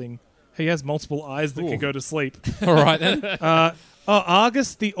something... He has multiple eyes that Ooh. can go to sleep. Alright then.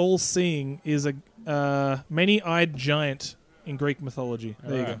 Argus the All-Seeing is a many-eyed giant in Greek mythology.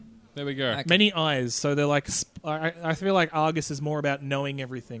 There you go. Alright. There we go. Okay. Many eyes, so they're like... I feel like Argus is more about knowing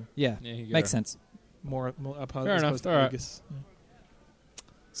everything. Yeah, There you go. makes sense. More apart Fair as enough, opposed to alright. Argus. Yeah.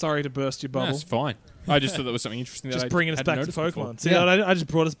 Sorry to burst your bubble. That's fine. I just thought that was something interesting. Just that bringing I us hadn't back to noticed Pokemon. before. See, Yeah. I just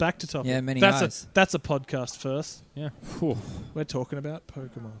brought us back to topic. Yeah, many that's eyes. That's a podcast first. Yeah. Whew. We're talking about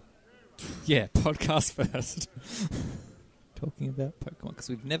Pokemon. Yeah, podcast first. Talking about Pokemon, because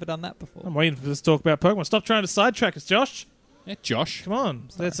we've never done that before. I'm waiting for us to talk about Pokemon. Stop trying to sidetrack us, Josh. Yeah, Josh. Come on.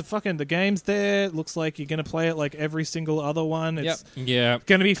 There's the game's there. Looks like you're going to play it like every single other one. It's Yeah.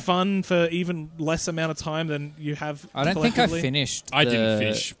 going to be fun for even less amount of time than you have I don't think I collectively. finished. I didn't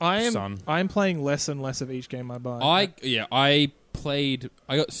finish. I'm Sun. playing less and less of each game I buy. I played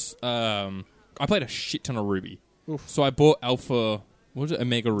a shit ton of Ruby. Oof. So I bought Alpha. What was it?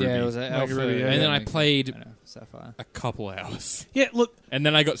 Omega Ruby. Yeah, it was an Mega Alpha, Ruby, yeah. And then I Omega, played Sapphire. a couple hours, Yeah, look. and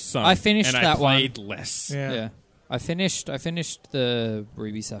then I got Sun. I finished and that I played less. Yeah. Yeah. I finished the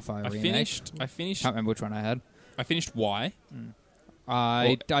Ruby Sapphire remake. I finished. Can't remember which one I had. I finished Y.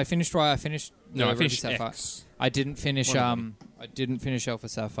 I finished Y. I finished No, I Ruby finished Sapphire. X. I didn't finish One of them. I didn't finish Alpha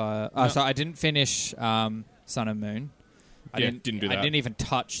Sapphire. No. So I didn't finish Sun and Moon. I Yeah, didn't do that. I didn't even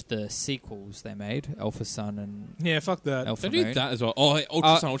touch the sequels they made, Alpha Sun and Yeah, fuck that. Alpha They Moon. did that as well. Oh,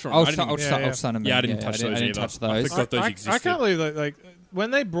 Ultra Sun, Ultra Run. I didn't even- Yeah. Ultra Sun and Moon. Yeah, I didn't touch those I didn't either. touch I those. forgot those I existed. can't believe that. Like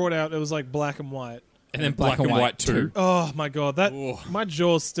when they brought out, it was like black and white. and then Black and White 2. Oh my god, that Oh. my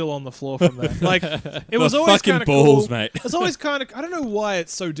jaw's still on the floor from that. Like it was The always fucking kind of balls, cool. mate. It's always kind of. I don't know why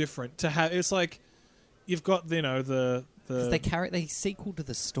it's so different to have. It's like you've got the Because they sequel to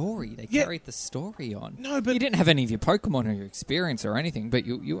the story. They Yeah. carried the story on. No, but you didn't have any of your Pokemon or your experience or anything, but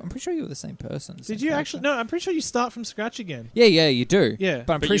I'm pretty sure you were the same person. did same you character. actually? No, I'm pretty sure you start from scratch again. Yeah, you do. Yeah.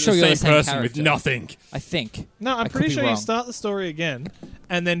 but I'm But pretty sure you're you're the same person character. with nothing. I think. No, I'm I could pretty be sure you wrong. start the story again,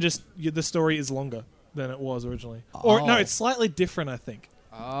 and then just the story is longer than it was originally. Or no, Oh. it's slightly different. I think.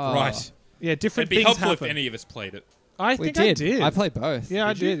 Oh. Right. Yeah, different It'd be things helpful happen. if any of us played it. I We think did. I did. I played both. Yeah,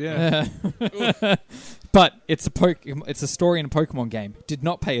 I did. Yeah. But it's a story in a Pokemon game. Did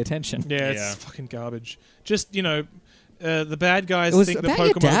not pay attention. Yeah, Yeah. it's fucking garbage. Just the bad guys It was think the about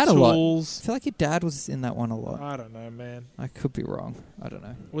your Pokemon dad are a lot. tools. I feel like your dad was in that one a lot. I don't know, man. I could be wrong. I don't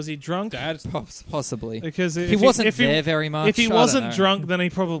know. Was he drunk? Dad, Possibly. Because He wasn't there very much. If he I don't wasn't know. drunk, then he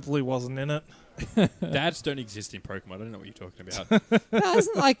probably wasn't in it. dads don't exist in Pokemon. I don't know what you're talking about.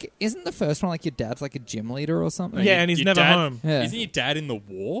 No, isn't the first one like your dad's like a gym leader or something? Yeah, and he's Your never dad- home. Yeah. Isn't your dad in the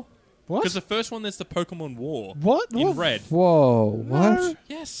war? What? Because the first one, there's the Pokemon War. What? In What? red. Whoa! What? No.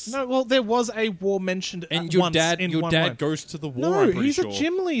 Yes. No, well, there was a war mentioned And at your once dad, in your one dad line. goes to the war. No, I'm pretty he's sure. a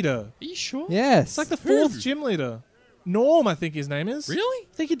gym leader. Are you sure? Yes. It's like the Who? 4th gym leader. Norm, I think his name is. Really?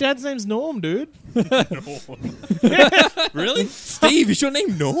 I think your dad's name's Norm, dude. Really? Steve, is your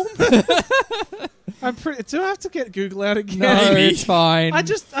name Norm? I'm pretty. Do I have to get Google out again? No, Maybe. it's fine. I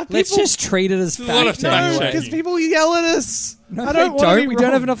just. Let's people, just treat it as There's a lot of fact. no, fact anyway. because checking. people yell at us. No, I they don't. wanna don't. be We don't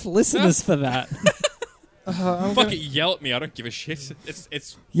have wrong. enough listeners for that. I'm Fuck gonna- it, yell at me. I don't give a shit.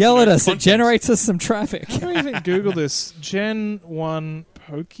 It's Yell at us. content. It generates us some traffic. How do I even Google this? Gen 1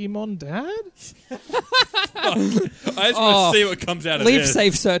 Pokemon Dad? I just Oh. want to see what comes out of Leave this.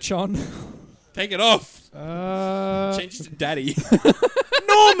 safe search on. Take it off. Change Change it to Daddy.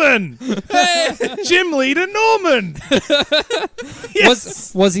 Norman! Gym leader Norman!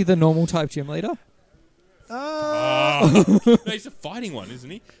 Yes! Was he the normal type gym leader? No, he's a fighting one, isn't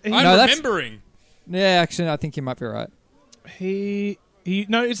he? He- I'm No, that's- remembering. Yeah, actually, I think you might be right.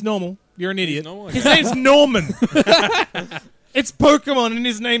 No, it's normal. You're an idiot. normal? His name's Norman. It's Pokemon and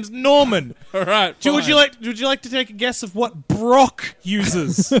his name's Norman. All right. Would you like to take a guess of what Brock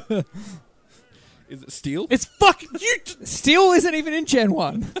uses? Is it steel? It's fucking you. Steel isn't even in Gen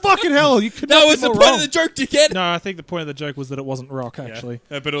 1. Fucking hell! You could That not was be the more point wrong. of the joke, dickhead. No, I think the point of the joke was that it wasn't Rock Yeah. actually.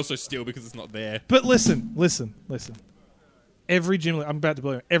 But also steel because it's not there. But listen. Every gym leader, I'm about to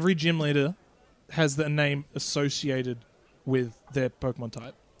blow you. Every gym leader has the name associated with their Pokemon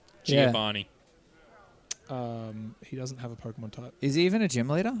type. Yeah. Giovanni. He doesn't have a Pokemon type. Is he even a gym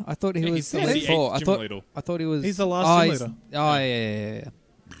leader? I thought he Yeah, was he's the the lead eighth four. gym leader. I thought he was. He's the last gym leader. Oh, yeah.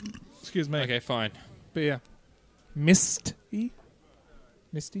 Excuse me. Okay, fine. But yeah. Misty?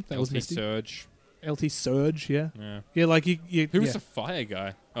 That was LT Misty. Surge. LT Surge, yeah. Yeah. Yeah, like you Who was yeah. the fire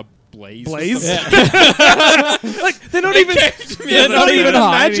guy? A Blaze. Blaze? Yeah. Like they're not even They're not even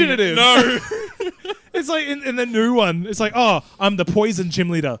hiding imaginative. No. It's like in the new one, it's like, oh, I'm the poison gym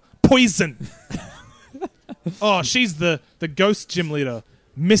leader. Poison. Oh, she's the ghost gym leader.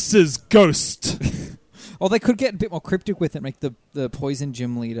 Mrs. Ghost. Or they could get a bit more cryptic with it, make the poison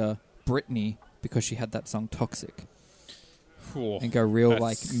gym leader Brittany because she had that song Toxic, and go real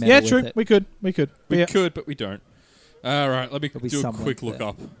like That's- metal Yeah, with true. it. We could. But We yeah, could, but we don't. All right, let me There'll be do a someone quick look there.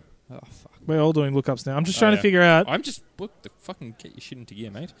 up. Oh fuck! we're all doing lookups now. I'm just Oh, trying yeah. to figure out. I'm just look the fucking get your shit into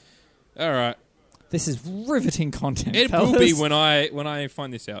gear, mate. All right, This is riveting content. it fellas. will be when I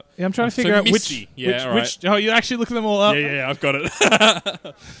find this out. Yeah, I'm trying to So figure out Misty. Yeah, all right. which. Oh, you actually looking them all up? Yeah, I've got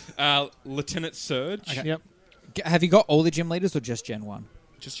it. Lieutenant Surge. Okay. Yep. Have you got all the gym leaders or just Gen 1?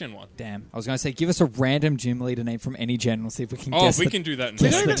 Just Gen 1. Damn. I was going to say, give us a random gym leader name from any gen. We'll see if we can Oh, guess we the, can do that in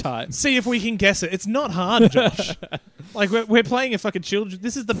guess a the minute. type. See if we can guess it. It's not hard, Josh. Like, we're playing a fucking children.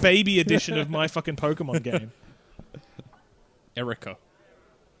 This is the baby edition of my fucking Pokemon game. Erica.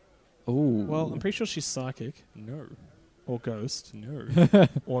 Ooh. Well, I'm pretty sure she's psychic. No. Or ghost. No.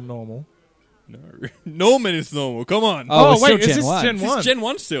 Or normal. No. Norman is normal. Come on. Oh, wait, it's is still this Gen 1. Gen This 1? is Gen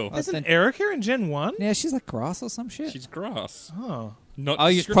 1 still. Oh, Isn't then- Erica in Gen 1? Yeah, she's like grass or some shit. She's grass. Oh. Not Oh,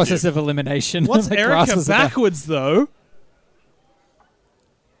 you descriptive. process of elimination. What's Like grass Erica was about- backwards, though?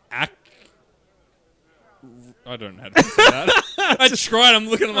 I don't know how to say that. I tried. I'm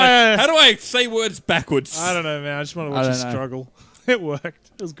looking. I'm like, how do I say words backwards? I don't know, man. I just want to I watch you don't know. struggle. It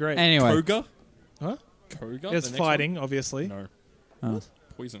worked. It was great. Anyway. Koga. Huh? Koga. It's the next fighting, obviously. One? No. Oh.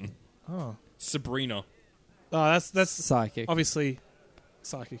 Poison. Oh. Sabrina. Oh, that's Psychic. obviously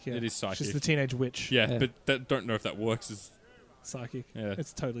psychic, yeah. It is psychic. She's the teenage witch. Yeah, Yeah. but don't know if that works. As Psychic. Yeah.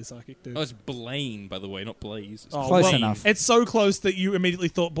 It's totally psychic, dude. oh, it's Blaine, by the way, not Blaze. It's Oh, Close well, enough. It's so close that you immediately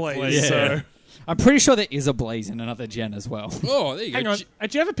thought Blaze. Blaze. So. Yeah. I'm pretty sure there is a Blaze in another gen as well. Oh, there you Hang go. on. Do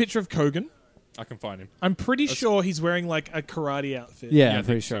you have a picture of Kogan? I can find him. I'm pretty sure he's wearing like a karate outfit. Yeah, I I'm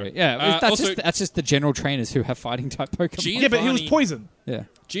pretty think so. sure. Yeah, Also- that's just the general trainers who have fighting type Pokemon. Gee. Yeah, but he was Giovanni. poison. Yeah.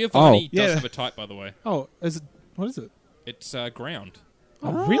 Giovanni Oh. Yeah. does have a type, by the way. Oh, is it? What is it? It's ground. Oh,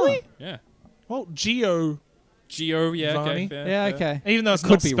 Ah. really? Yeah. Well, Geo. Geo, yeah, Vani? okay. Yeah, fair. okay. Even though it's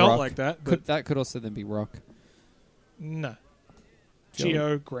Could not be spelled rock. like that. But That could also then be rock. no. Geo.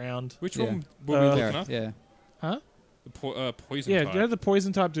 Geo ground. Which Yeah. one were we looking There, up? yeah. Huh? The poison Yeah, type. you know the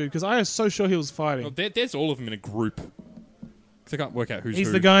poison type dude? Because I was so sure he was fighting. Oh, there's all of them in a group. 'Cause I can't work out who's He's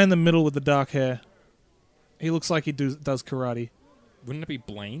who. the guy in the middle with the dark hair. He looks like he does karate. Wouldn't it be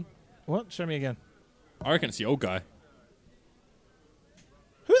Blaine? What? Show me again. I reckon it's the old guy.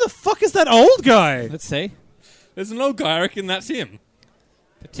 Who the fuck is that old guy? Let's see. There's an old guy. I reckon that's him.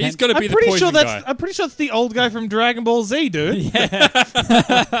 He's got to be I'm the pretty poison sure that's. guy. I'm pretty sure it's the old guy from Dragon Ball Z, dude.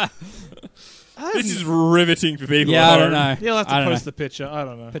 This is riveting for people. Yeah, at I don't home. know. You'll have I to don't post know. the picture. I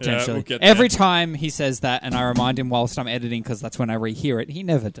don't know. Potentially. we'll get Every there. time he says that, and I remind him whilst I'm editing, because that's when I rehear it, he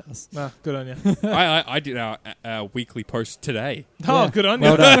never does. Nah, good on you. I did our weekly post today. Oh, Yeah. good on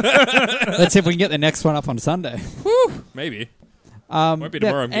Well you. done. Let's see if we can get the next one up on Sunday. Maybe. Won't be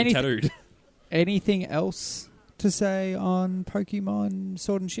tomorrow. I'm getting tattooed. Anything else to say on Pokemon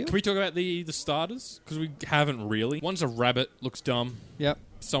Sword and Shield? Can we talk about the starters? Because we haven't really. One's a rabbit. Looks dumb. Yep.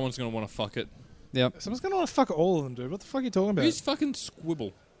 Someone's going to want to fuck it. Yep. Someone's gonna want to fuck all of them, dude. What the fuck are you talking about? Who's fucking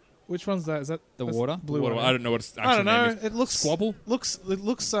Squibble? Which one's that? Is that The that's water? Blue What- one. I don't know what its actual I don't know. name is. It looks Squabble? It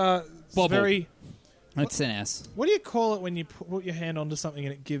looks Bobble. very. It's an S. What do you call it when you put your hand onto something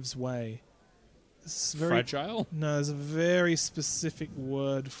and it gives way? It's very Fragile? No, there's a very specific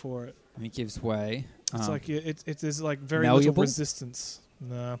word for it. And it gives way. It's like there's like very Malleable? little resistance.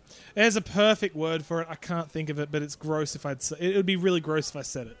 No, there's a perfect word for it. I can't think of it, but it's gross. If I'd say it would be really gross if I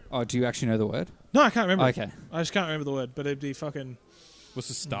said it. Oh, do you actually know the word? No, I can't remember. Okay. I just can't remember the word, but it'd be fucking. What's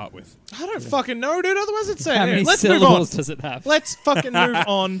to start with? I don't fucking know, dude. Otherwise, it'd say. How Anyway, many let's move on. syllables does it have? Let's fucking move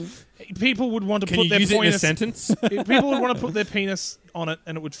on. People would want to Can put you their use it in a penis. sentence? People would want to put their penis on it,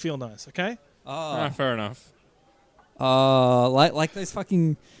 and it would feel nice. Okay. Fair enough. Like those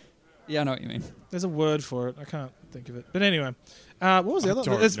fucking... Yeah, I know what you mean. There's a word for it. I can't think of it. But anyway, what was the I other?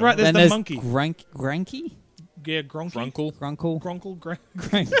 don't There's know. right. There's Then the there's monkey. Granky? Yeah, Gronky. Grunkle. Grunkle? Gronkle.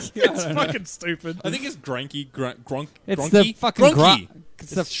 Granky. It's fucking stupid. I think it's Granky. Gronk. It's Gronky? the fucking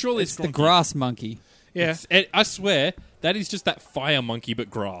Gronky. Surely it's the Gronky. grass monkey. Yeah. I swear that is just that fire monkey, but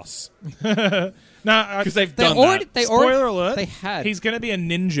grass. No. Because they've They done already... that. They Spoiler already, alert. They had. He's going to be a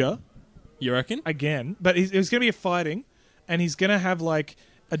ninja You reckon? again, but he's going to be a fighting, and he's going to have like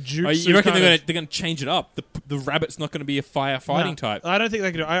a jutsu. Oh, you reckon kind they're of- going to change it up? The rabbit's not going to be a firefighting No, type. I don't think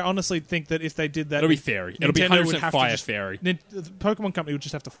they could do it. I honestly think that if they did that, It'll be fairy. It'll be Nintendo would 100% have to fire just- fairy. The Pokemon company would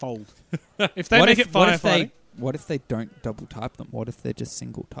just have to fold. If they what make if, it what fire if fighting, what if they don't double type them? What if they're just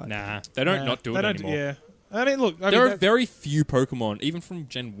single type? Nah, they don't not do it anymore. Yeah. I mean, look. There are very few Pokemon, even from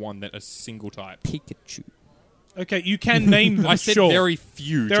Gen 1, that are single type. Pikachu. okay, you can name them. I said sure. very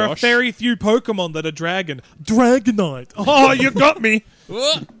few, There are Josh. very few Pokemon that are dragon. Dragonite. Oh, you got me.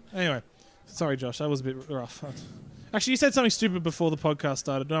 Anyway, sorry, Josh. That was a bit rough. Actually, you said something stupid before the podcast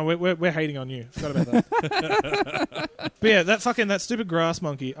started. No, we're hating on you. Forgot about that. But yeah, that stupid grass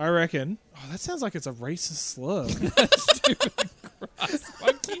monkey. I reckon. Oh, that sounds like it's a racist slur.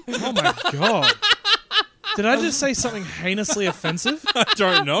 Oh my god. Did I just say something heinously offensive? I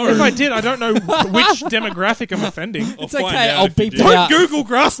don't know. If I did, I don't know which demographic I'm offending. It's find okay, out I'll if you beep do. it Don't out. Google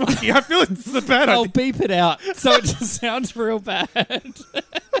grass monkey. I feel like this is a bad I'll idea. beep it out so it just sounds real bad.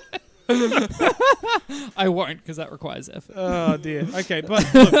 I won't because that requires effort. Oh dear. Okay,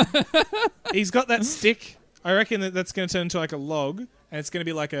 but look, he's got that stick. I reckon that's going to turn into like a log, and it's going to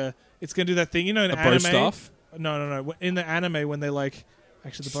be like it's going to do that thing, in A bow anime. staff? No. In the anime, when they like,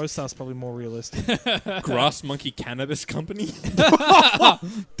 actually, the bow staff's probably more realistic. Grass Monkey Cannabis Company. Dude,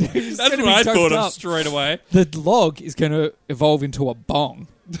 That's what I thought of straight away. The log is going to evolve into a bong.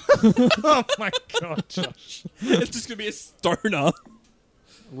 Oh my god, Josh! It's just going to be a stoner.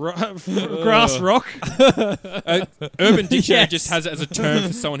 Grass rock. Urban Dictionary Yes. just has it as a term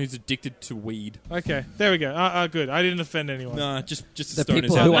for someone who's addicted to weed. Okay, there we go. Good. I didn't offend anyone. Nah, just The stoners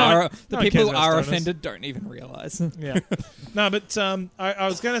people out who there. are No one people cares who about are stoners. offended don't even realize. Yeah. No, but I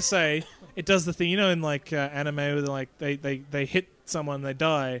was gonna say it does the thing, in like anime where like they hit someone, they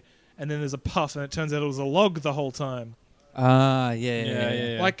die, and then there's a puff, and it turns out it was a log the whole time.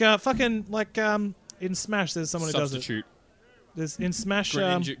 Yeah. Like fucking like in Smash, there's someone who does it. Substitute. There's in Smash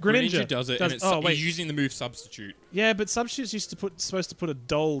Greninja does it, and it's oh wait, he's using the move Substitute. yeah, but substitutes supposed to put a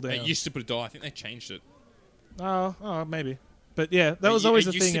doll down. They used to put a doll. I think they changed it. Oh, maybe. But yeah, that was always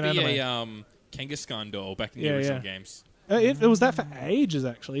the thing in It anime. used to be a Kangaskhan doll back in the Yeah, original yeah. games. It was that for ages,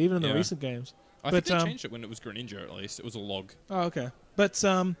 actually, even in the Yeah. recent games. I But, think they changed it when it was Greninja, at least. It was a log. Oh, okay. But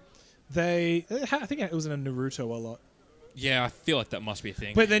I think it was in a Naruto a lot. Yeah, I feel like that must be a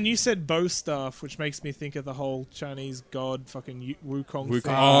thing. But then you said bow staff, which makes me think of the whole Chinese god fucking Wukong Wukong.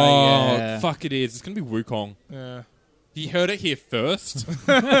 thing. Oh, yeah. fuck it is. It's going to be Wukong. Yeah. You heard it here first.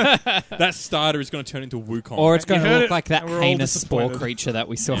 That starter is going to turn into Wukong. Or it's going You to heard look it, like that and we're all heinous spore disappointed. creature that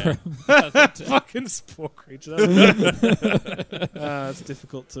we saw. Yeah. Fucking spore creature. It's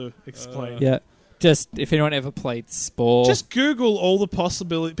difficult to explain. Yeah. Just, if anyone ever played Spore... Just Google all the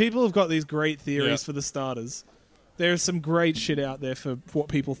possibilities. People have got these great theories Yeah. for the starters. There's some great shit out there for what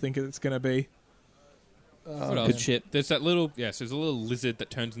people think it's going to be. What else? good shit. There's that little... Yes, there's a little lizard that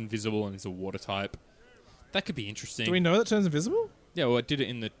turns invisible and is a water type. That could be interesting. Do we know that turns invisible? Yeah, well, it did it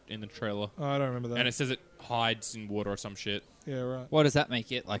in the trailer. Oh, I don't remember that. And it says it hides in water or some shit. Yeah, right. What does that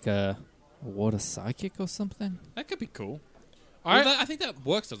make it? Like a water psychic or something? That could be cool. I- I think that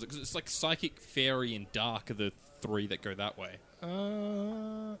works, does it? Because it's like psychic, fairy, and dark are the three that go that way.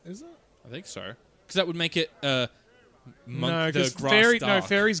 Is it? I think so. Because that would make it No, the because grass dark.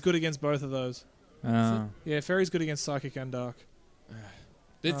 fairy's good against both of those. Oh. Yeah, fairy's good against psychic and dark.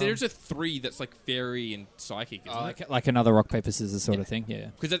 There's a three that's like fairy and psychic, isn't it? Like another rock, paper, scissors sort of thing, yeah.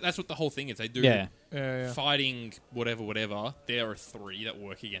 Because that's what the whole thing is. They do Yeah. Yeah. fighting, whatever. There are three that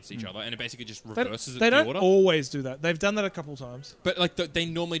work against each other, and it basically just They, reverses they the don't order. always do that. They've done that a couple times. But like they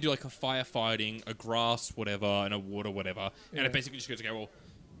normally do like a firefighting, a grass, whatever, and a water, whatever. And Yeah. it basically just goes, okay, well,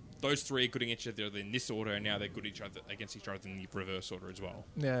 those three are good against each other in this order, and now they're good against each other in the reverse order as well.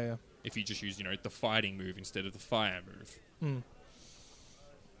 Yeah. If you just use, the fighting move instead of the fire move.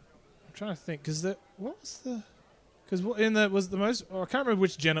 I'm trying to think because what was the? Because in the was the most. Oh, I can't remember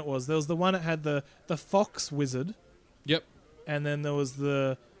which gen it was. There was the one that had the fox wizard, Yep. and then there was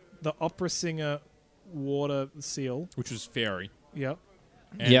the opera singer water seal. Which was fairy. Yep.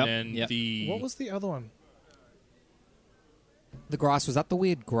 And Yep, then yep. the... What was the other one? The grass, was that the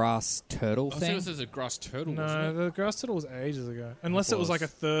weird grass turtle I thought thing? it was a grass turtle, No, wasn't it? the grass turtle was ages ago. Unless it was was. like a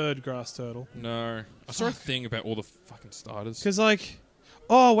third grass turtle. No. I saw a thing about all the fucking starters. Because like,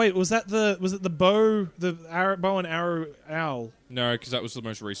 oh wait, was it the bow and arrow owl? No, because that was the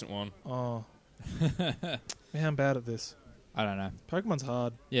most recent one. Oh, man, I'm bad at this. I don't know. Pokemon's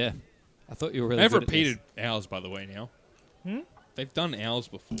hard. Yeah. I thought you were really They've good at this. repeated owls, by the way, now. They've done owls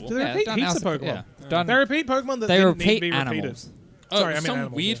before. Do they Yeah, repeat done heaps owls- of Pokemon? yeah. Done- They repeat Pokemon that They didn't need to repeat be repeated. animals. Sorry, I mean some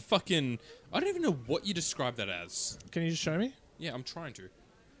animals, weird yeah. fucking... I don't even know what you describe that as. Can you just show me? Yeah, I'm trying to.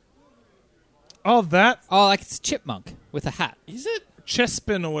 Oh, that Oh, like it's a chipmunk with a hat. Is it?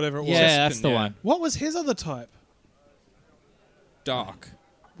 Chespin or whatever it was. Yeah, that's the yeah. one. What was his other type? Dark.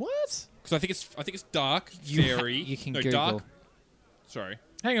 What? Because I think it's dark, You fairy... you can no, Google. dark... Sorry.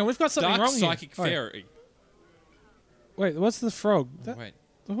 Hang on, we've got something Dark wrong psychic here. fairy. Wait, what's the frog? Wait.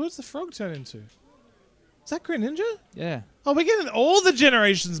 What does the frog turn into? Is that Greninja? Yeah. Oh, we're getting all the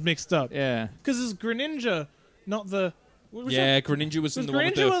generations mixed up. Yeah. Because it's Greninja, not the... what was Yeah, that? Greninja was in Was the one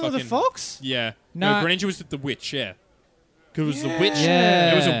with the Greninja one fucking... with the fox? Yeah. Nah. No, Greninja was with the witch, yeah. Because it was the witch.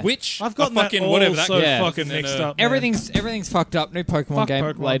 Yeah. It was a witch. I've gotten a fucking that all whatever that so Yeah. fucking and then, mixed up. man. Everything's fucked up. New Pokemon Fuck game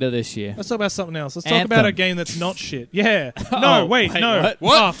Pokemon. later this year. Let's talk about something else. Let's talk Anthem. about a game that's not shit. Yeah. No, Oh, wait, wait, no.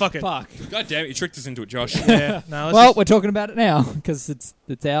 what? Oh, fuck it. Fuck. God damn it, you tricked us into it, Josh. Yeah. No, let's Well, just- we're talking about it now because it's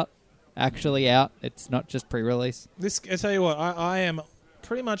out, actually out. It's not just pre-release. I tell you what, I am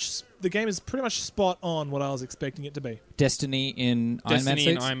pretty much... The game is pretty much spot on what I was expecting it to be. Destiny in Iron Man Destiny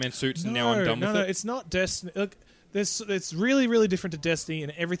and suits. Iron Man suits, and now I'm done with no, it. it's not Destiny. Look, it's really, really different to Destiny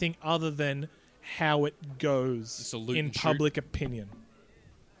and everything other than how it goes It's a loot in and shoot. public opinion.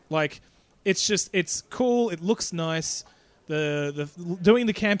 Like, it's cool. It looks nice. The doing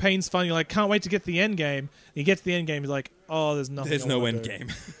the campaign's fun. You're like, can't wait to get to the end game. And you get to the end game, you're like, oh, there's nothing. There's I no wanna end do. game.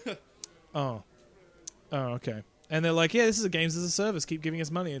 Oh, okay. And they're like, yeah, this is a games as a service. Keep giving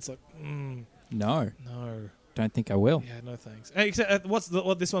us money. It's like, No, no. don't think I will. Yeah, no thanks. Except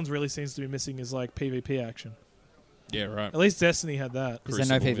what this one's really seems to be missing is like PvP action. Yeah, right. At least Destiny had that. Is there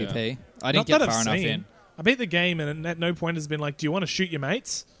no Crucible, PvP? yeah. I Not didn't get that I've far enough seen. in. I beat the game, and at no point has been like, do you want to shoot your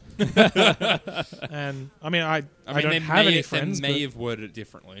mates? And I mean, I don't have any friends. They may have worded it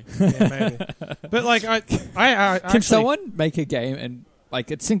differently. Yeah, maybe. But like, I Can actually, someone make a game and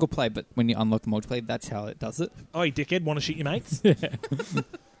like it's single play, but when you unlock the multiplayer, that's how it does it? oh, you dickhead, want to shoot your mates?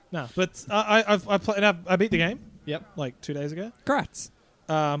 No, but I beat the game. Yep. Like 2 days ago. Congrats.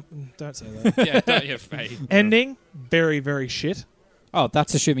 Don't say that. Yeah, don't you fade. Ending very, very shit. Oh,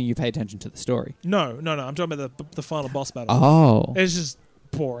 that's assuming you pay attention to the story. No. I'm talking about the final boss battle. Oh. It's just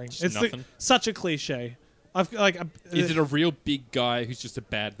boring. Just It's nothing. such a cliche. Is it a real big guy who's just a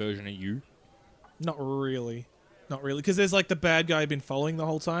bad version of you? Not really, because there's like the bad guy I've been following the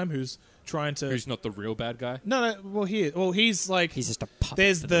whole time who's trying to. Who's not the real bad guy? No. Well, he's like. He's just a puppet.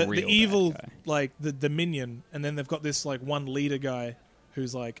 There's to the real evil, bad guy. like the minion, and then they've got this like one leader guy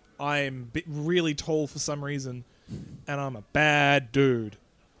who's like, I'm really tall for some reason, and I'm a bad dude.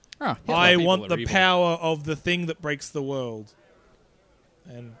 Oh, Yeah, I people want are the evil. power of the thing that breaks the world.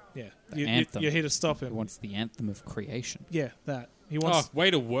 And yeah, Anthem. you're here to stop He him. wants the anthem of creation. Yeah, that he Oh, wants.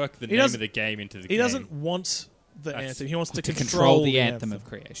 way to work the He name doesn't- of the game into the He game. doesn't want the That's- anthem. He wants to Control the anthem of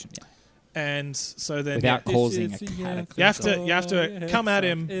creation. Yeah. And so then Without yeah, causing a This is the cataclysm. you have to come at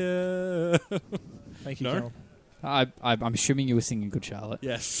him. Yeah. Thank you, No? Carol. I'm assuming you were singing Good Charlotte.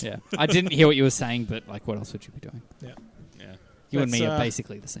 Yes. Yeah. I didn't hear what you were saying, but like, what else would you be doing? Yeah. Yeah. You and That's, me are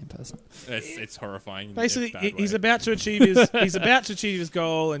basically the same person. It's horrifying. in a Basically, bad he's way. about to achieve his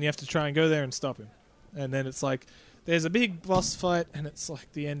goal, and you have to try and go there and stop him. And then it's like there's a big boss fight, and it's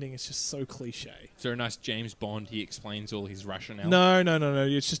like the ending is just so cliche. Is there a nice James Bond? He explains all his rationale. No.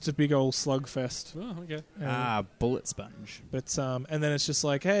 It's just a big old slugfest. Oh, okay. Bullet sponge. But and then it's just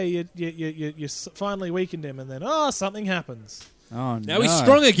like, hey, you finally weakened him, and then something happens. Oh, no. Now he's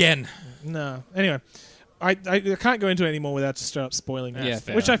strong again. No. Anyway, I can't go into it anymore without just straight up spoiling it. Yeah,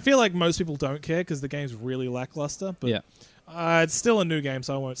 fair. Which I feel like most people don't care because the game's really lackluster. But Yeah. it's still a new game,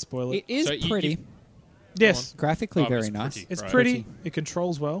 so I won't spoil it. It is So you- pretty. Yes, Graphically Oh, very it's nice. pretty. it's Right. pretty. It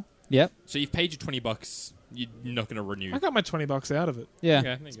controls well. Yep. So you've paid your $20. You're not going to renew. I got my $20 out of it. Yeah. Okay,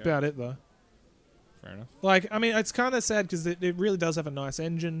 there you That's go. about it, though. Fair enough. Like, I mean, it's kind of sad because it really does have a nice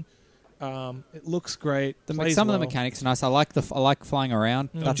engine. It looks great. Plays Some of well. the mechanics are nice. I like flying around.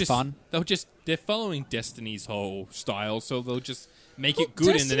 That's Just- fun. They're following Destiny's whole style, so they'll just make it good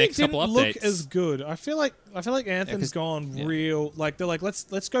in the Destiny next couple didn't updates. look as good. I feel like Anthem's 'cause- gone yeah. real. Like they're like let's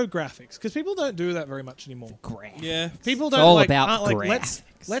go graphics because people don't do that very much anymore. Yeah. People It's don't all like about aren't like graphics.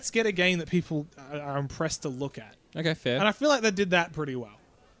 let's get a game that people are impressed to look at. Okay, fair. And I feel like they did that pretty well.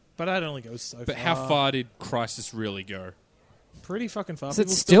 But that only goes so far. But how far did Crisis really go? Pretty fucking far. Is it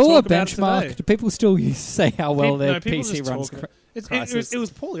People still a talk about it benchmark? today. Do people still say how well their people PC just runs? talk about it. Crisis? It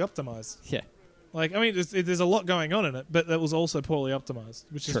was poorly optimized. Yeah. Like, I mean, there's a lot going on in it, but that was also poorly optimized,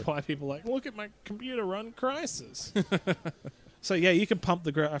 which is True. why people are like, look at my computer run Crysis. So, yeah, you can pump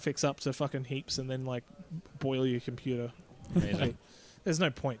the graphics up to fucking heaps and then, like, boil your computer. Amazing. There's no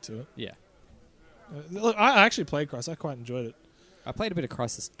point to it. Yeah. Look, I actually played Crysis. I quite enjoyed it. I played a bit of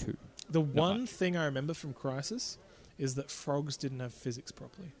Crisis 2. The one thing I remember from Crysis is that frogs didn't have physics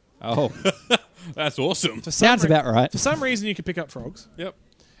properly. Oh. That's awesome. For some Sounds about right. For some reason, you could pick up frogs, Yep.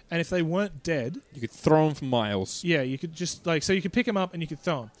 and if they weren't dead, You could throw them for miles. yeah, you could just, like, so you could pick them up and you could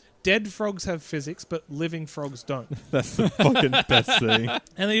throw them. Dead frogs have physics, but living frogs don't. That's the fucking best thing.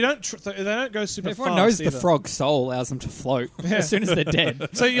 And they don't they don't go super Everyone fast knows the either. frog soul allows them to float as soon as they're dead.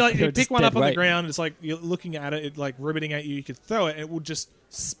 So you like They're you pick just one dead up on the weight. ground. It's like you're looking at it, like riveting at you. You could throw it, and it will just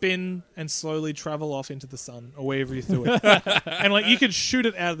spin and slowly travel off into the sun or wherever you threw it. And like you could shoot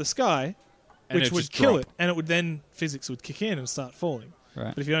it out of the sky, And which it'd would just kill drop. it, and it would then physics would kick in and start falling.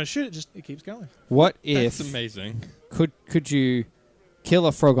 Right. But if you don't shoot it, it keeps going. What That's if amazing. could you kill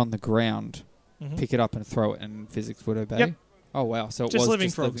a frog on the ground, Mhm. pick it up and throw it, and physics would obey? Yep. Oh wow! So it Just was living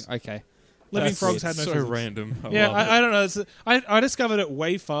just frogs. Okay. Living That's frogs had no so physics. random. Yeah, love it. I don't know. I discovered it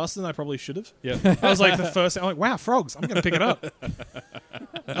way faster than I probably should have. Yeah. I was like the first. I'm like, wow, frogs! I'm going to pick it up.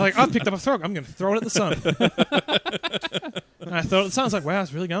 I'm like, I've picked up a frog. I'm going to throw it at the sun. And I throw it at the sun. I was like, wow,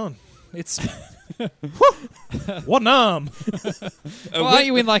 it's really going. It's What an arm! Well, aren't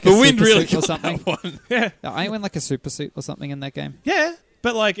you in like a the wind super really suit or got something? that one. Yeah, Aren't you in like a super suit or something in that game? yeah,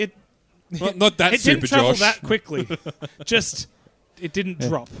 but like it. Well, not that It super, didn't travel Josh. that quickly. Just it didn't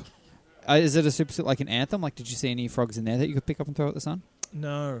drop. Is it a super suit like an Anthem? Like, did you see any frogs in there that you could pick up and throw at the sun?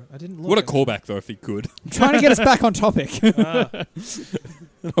 No, I didn't look. What a at callback, though, if he could. I'm trying to get us back on topic. it.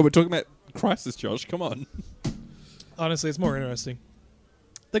 Oh, we're talking about Crisis, Josh. Come on. Honestly, it's more interesting.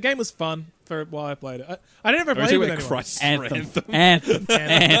 The game was fun for while I played it. I never Are we played talking with about anyone. Crisis or Anthem. Anthem?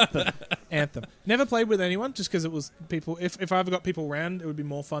 Anthem. Anthem. Never played with anyone just because it was people. If I ever got people around, it would be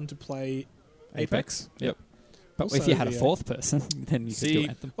more fun to play Apex. Yep. But Also if you had a the, fourth person, then you could See, do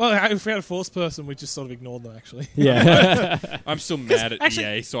Anthem. Well, if we had a fourth person, we just sort of ignored them. Actually, Yeah. I'm still mad at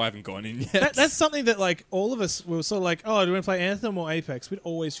actually- EA, so I haven't gone in yet. that's something that like all of us were sort of like, oh, do we want to play Anthem or Apex? We'd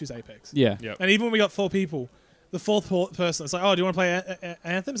always choose Apex. Yeah. Yep. And even when we got 4 people, the fourth person, it's like, oh, do you want to play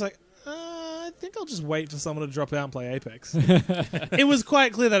Anthem? It's like, I think I'll just wait for someone to drop out and play Apex. It was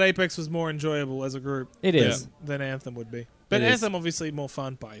quite clear that Apex was more enjoyable as a group. It is. Than Anthem would be. But It is. Anthem obviously more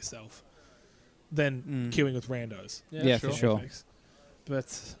fun by yourself than queuing with randos. Yeah, for sure. Apex.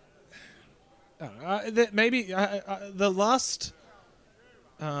 But I don't know, maybe the last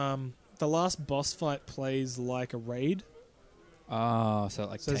boss fight plays like a raid. Oh, so it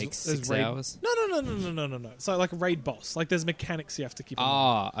like So takes there's 6 raid- hours? No. So like a raid boss. Like there's mechanics you have to keep in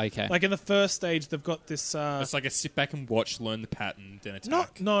mind. Ah, okay. Like in the first stage, they've got this. It's like a sit back and watch, learn the pattern, then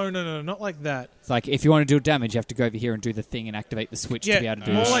attack. Not like that. It's like if you want to do damage, you have to go over here and do the thing and activate the switch to be able to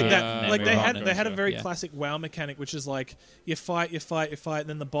do more the like shit, that. and then Like move they on had and- they had a very Yeah. classic WoW mechanic, which is like you fight, and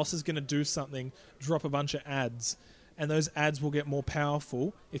then the boss is going to do something, drop a bunch of ads, and those ads will get more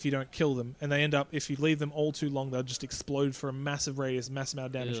powerful if you don't kill them, and they end up, if you leave them all too long, they'll just explode for a massive radius, massive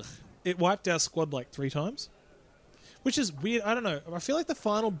amount of damage. Ugh. It wiped our squad like 3 times, which is weird. I don't know. I feel like the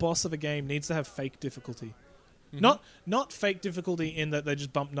final boss of a game needs to have fake difficulty. Not fake difficulty in that they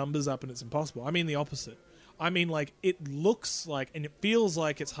just bump numbers up and it's impossible. I mean the opposite. I mean, like, it looks like and it feels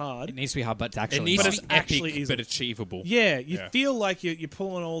like it's hard. It needs to be hard, but it's It actually needs But to not. it's be actually epic, easy. but achievable. Yeah, you Yeah. feel like you're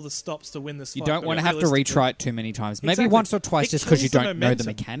pulling all the stops to win this You fight. don't but want to have to realistically- retry it too many times. Maybe Exactly. once or twice, It just because you kills the don't know the momentum.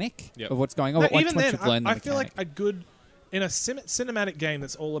 mechanic Yep. of what's going on. No, But once even then, you've learned the I feel like mechanic. a good in a cinematic game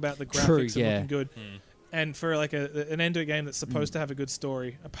that's all about the graphics True, and yeah. looking good, and for like an Ender game that's supposed to have a good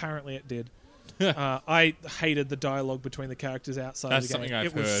story, apparently it did. I hated the dialogue between the characters outside That's of the game. something I've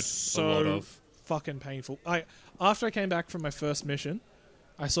it was heard so a lot of. fucking painful. After I came back from my first mission,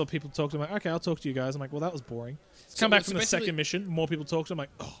 I saw people talk to me. Okay, I'll talk to you guys. I'm like, well, that was boring. So- Come back so from the basically- second mission, more people talk to. I'm like,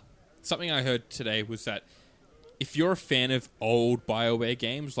 oh, Something I heard today was that if you're a fan of old BioWare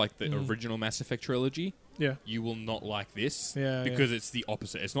games, like the Mm. original Mass Effect trilogy, yeah, you will not like this Yeah, because it's the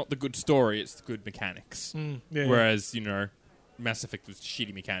opposite. It's not the good story, it's the good mechanics. yeah. Whereas, Mass Effect was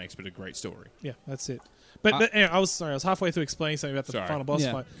shitty mechanics, but a great story. Yeah, that's it. But anyway, I was halfway through explaining something about the Sorry. final boss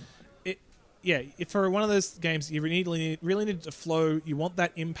Yeah. fight. For one of those games, you really need to flow. You want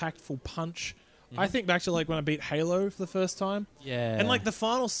that impactful punch. I think back to like when I beat Halo for the first time, Yeah. and like the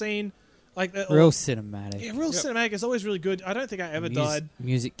final scene, like real cinematic. yeah, real cinematic. It's always really good. I don't think I ever died.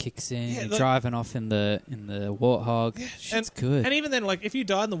 Music kicks in. Yeah, you're like- driving off in the warthog. Shit's good. And even then, like if you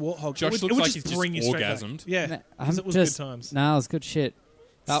died in the Warthog, Josh it looks would like just he's bring just you straight orgasmed. back. Yeah, Nah, because it was good times. No, it was good shit.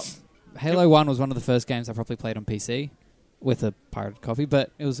 Halo 1 was one of the first games I probably played on PC with a pirated copy, but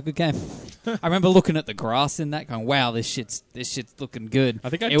it was a good game. I remember looking at the grass in that, going, "Wow, this shit's looking good." I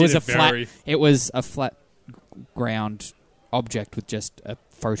think I it did was it a flat. very- It was a flat ground object with just a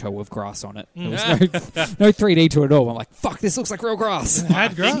photo of grass on it. There was no 3D to it all. I'm like, "Fuck, this looks like real grass."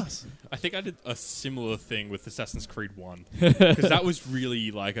 Had grass. I think I did a similar thing with Assassin's Creed 1. Because that was really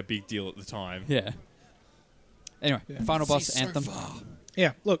like a big deal at the time. Yeah. Anyway, final boss Anthem.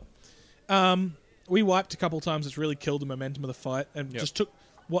 Yeah, look, we wiped a couple times, which really killed the momentum of the fight, and just took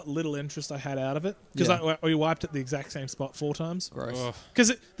what little interest I had out of it. Because Yeah. we wiped at the exact same spot 4 times. Gross. Ugh.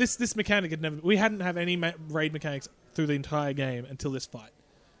 Because this mechanic had never... We hadn't have any raid mechanics through the entire game until this fight.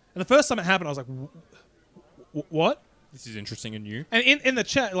 And the first time it happened, I was like, what? This is interesting and new. And in the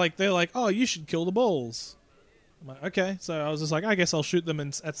chat, like they're like, oh, you should kill the balls. I'm like, okay. So I was just like, I guess I'll shoot them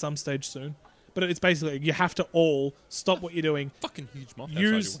at some stage soon. But it's basically, you have to all stop what you're doing, Fucking huge moth outside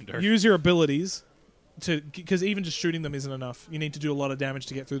your window. use your abilities, because even just shooting them isn't enough. You need to do a lot of damage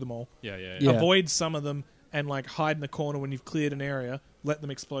to get through them all. Yeah. Yeah. Avoid some of them and like hide in the corner when you've cleared an area. Let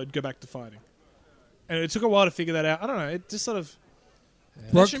them explode. Go back to fighting. And it took a while to figure that out. I don't know. It just sort of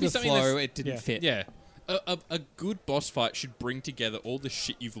Broke should be the something flow. that's- It didn't Yeah. fit. Yeah. A good boss fight should bring together all the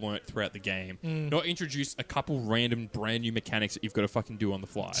shit you've learnt throughout the game, not introduce a couple random brand new mechanics that you've got to fucking do on the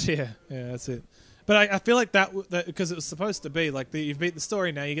fly. yeah, that's it. But I feel like that because it was supposed to be like you've beat the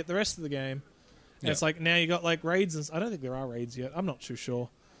story now. You get the rest of the game, And it's like now you got like raids, and I don't think there are raids yet. I'm not too sure.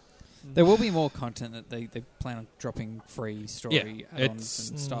 There will be more content that they plan on dropping free story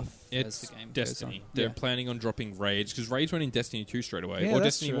add-ons and stuff It's as the game Destiny. goes on. They're planning on dropping raids because raids went in Destiny 2 straight away, Yeah, or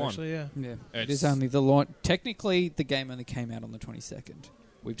that's Destiny true, 1. Actually, yeah. Yeah, it It's- is only the launch. Technically, the game only came out on the 22nd.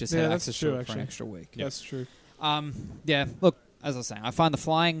 We've just Yeah, had that's access true, to it for an actually. extra week. That's true. Yeah. Look, as I was saying, I find the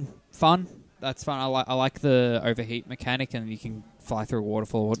flying fun. That's fun. I like the overheat mechanic, and you can fly through a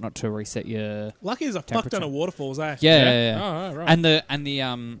waterfall or whatnot to reset your. Lucky as a fuck ton Temperature. of waterfalls, eh? Yeah. Oh, right. And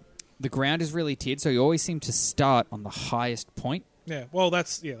the ground is really tiered, so you always seem to start on the highest point. Yeah. Well,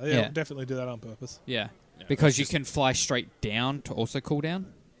 that's they Yeah. definitely do that on purpose. Yeah. Yeah, Because that's you just- can fly straight down to also cool down.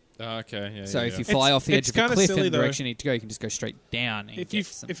 Okay, yeah. So yeah, if yeah. you fly off the It's edge of a kinda cliff silly, in the though. direction you need to go, you can just go straight down. And If get you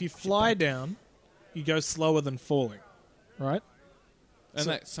some fly shit done. down, you go slower than falling, right? And so-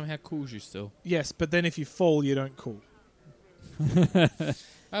 that somehow cools you still. Yes, but then if you fall, you don't cool.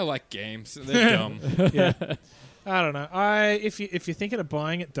 I like games. They're dumb. Yeah. I don't know. If you're thinking of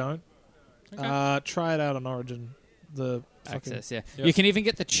buying it, don't. Okay. Try it out on Origin. The fucking- access, yeah. Yep. You can even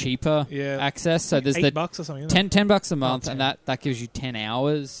get the cheaper Yeah. access. So there's the $8 or something. Isn't it? $10 a month, 10. and that gives you 10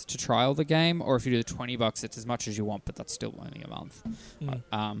 hours to trial the game. Or if you do the $20, it's as much as you want, but that's still only a month.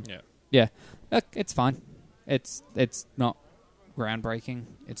 Mm. Yeah. Look, it's fine. It's not groundbreaking.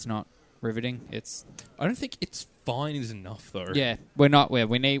 It's not riveting. It's I don't think it's fine is enough though. yeah. We're not where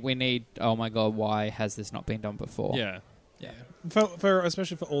we need. Oh my god, why has this not been done before? Yeah. Yeah. For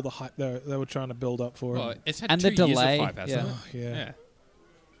especially for all the hype they were trying to build up for Well, it. it's had And 2 the years delay, of hype, hasn't yeah. it? Oh, yeah. Yeah.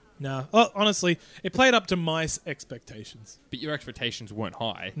 No. Oh, honestly, it played up to my expectations. But your expectations weren't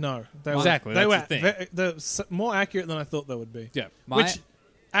high. No. They Exactly, They that's were the thing. they're more accurate than I thought they would be. Yeah. Which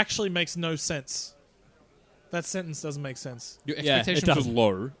actually makes no sense. That sentence doesn't make sense. Your Yeah, it expectations were doesn't.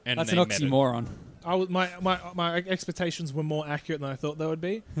 low, and that's they an met it. oxymoron. My expectations were more accurate than I thought they would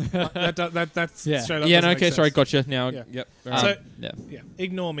be. That's Yeah. straight up. Yeah, doesn't no, make okay, sense. sorry, gotcha. Now, Yeah. yep. So- alright. Yeah. Yeah,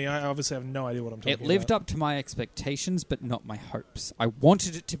 ignore me. I obviously have no idea what I'm talking It about. lived up to my expectations, but not my hopes. I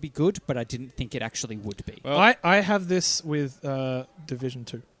wanted it to be good, but I didn't think it actually would be. Well, I have this with Division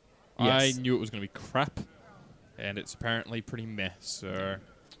 2. I Yes. knew it was going to be crap, and it's apparently pretty mess. So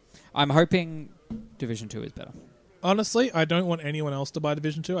I'm hoping Division 2 is better. Honestly, I don't want anyone else to buy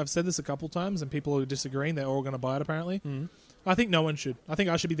Division 2. I've said this a couple times, and people who are disagreeing, they're all going to buy it, apparently. I think no one should. I think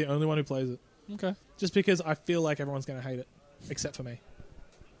I should be the only one who plays it. okay. Just because I feel like everyone's going to hate it, except for me.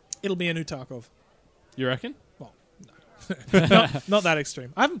 It'll be a new Tarkov. You reckon? Not that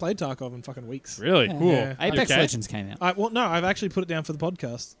extreme. I haven't played Tarkov in fucking weeks. Really? Yeah. Cool. Yeah. Apex Okay. Legends came out. No, I've actually put it down for the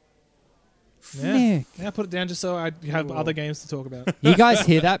podcast. Yeah. Nick. Yeah, I put it down just so I have Cool. other games to talk about. You guys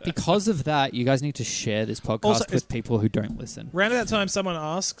hear that? Because of that, you guys need to share this podcast Also, with people who don't listen. Around that time, someone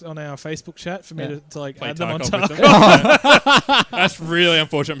asked on our Facebook chat for me Yeah. to like Play add them on Tarkov with Tarkov. them. That's really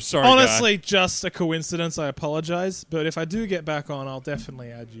unfortunate. I'm sorry, Honestly, just a coincidence. I apologize, but if I do get back on, I'll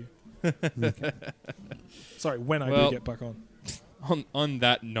definitely add you. Sorry, when I Well- do get back on. On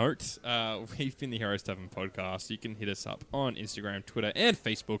that note, we've been the Heroes Tavern podcast. You can hit us up on Instagram, Twitter, and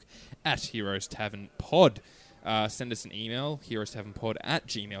Facebook at Heroes Tavern Pod. Send us an email,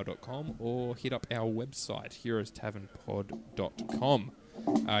 heroestavernpod@gmail.com, or hit up our website, heroestavernpod.com.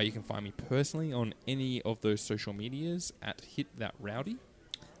 You can find me personally on any of those social medias at Hit That Rowdy.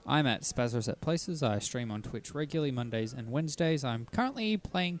 I'm at Spazros at Places. I stream on Twitch regularly Mondays and Wednesdays. I'm currently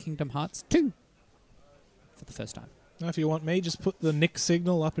playing Kingdom Hearts 2 for the first time. Now, if you want me, just put the Nick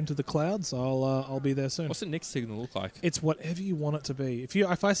signal up into the clouds. I'll be there soon. What's the next signal look like? It's whatever you want it to be.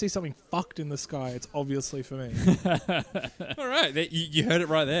 If I see something fucked in the sky, it's obviously for me. All right, you heard it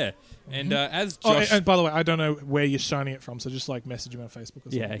right there. And as Oh, Josh... and by the way, I don't know where you're shining it from, so just like message me on Facebook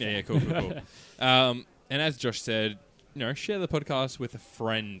or something. Yeah. Yeah, cool. And as Josh said, share the podcast with a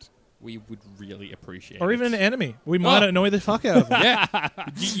friend. We would really appreciate Or it. even an enemy. We might annoy the fuck out of them. Yeah.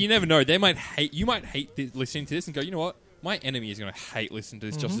 you never know. They might hate... You might hate listening to this and go, you know what? My enemy is going to hate listening to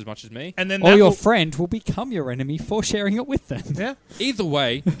this just as much as me. And then Or that your will- friend will become your enemy for sharing it with them. yeah, Either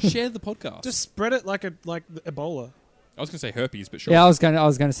way, share the podcast. just spread it like Ebola. I was going to say herpes, but sure. Yeah, I was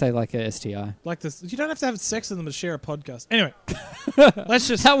gonna say like a STI. Like this. You don't have to have sex with them to share a podcast. Anyway, let's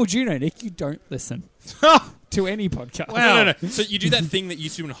just. How would you know, Nick? You don't listen to any podcast. Wow. No. So you do that thing that you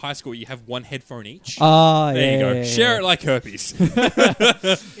used to do in high school. You have one headphone each. Ah, there you go. yeah, Share it like herpes.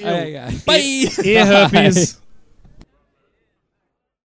 Yeah, yeah. Bye. Ear herpes.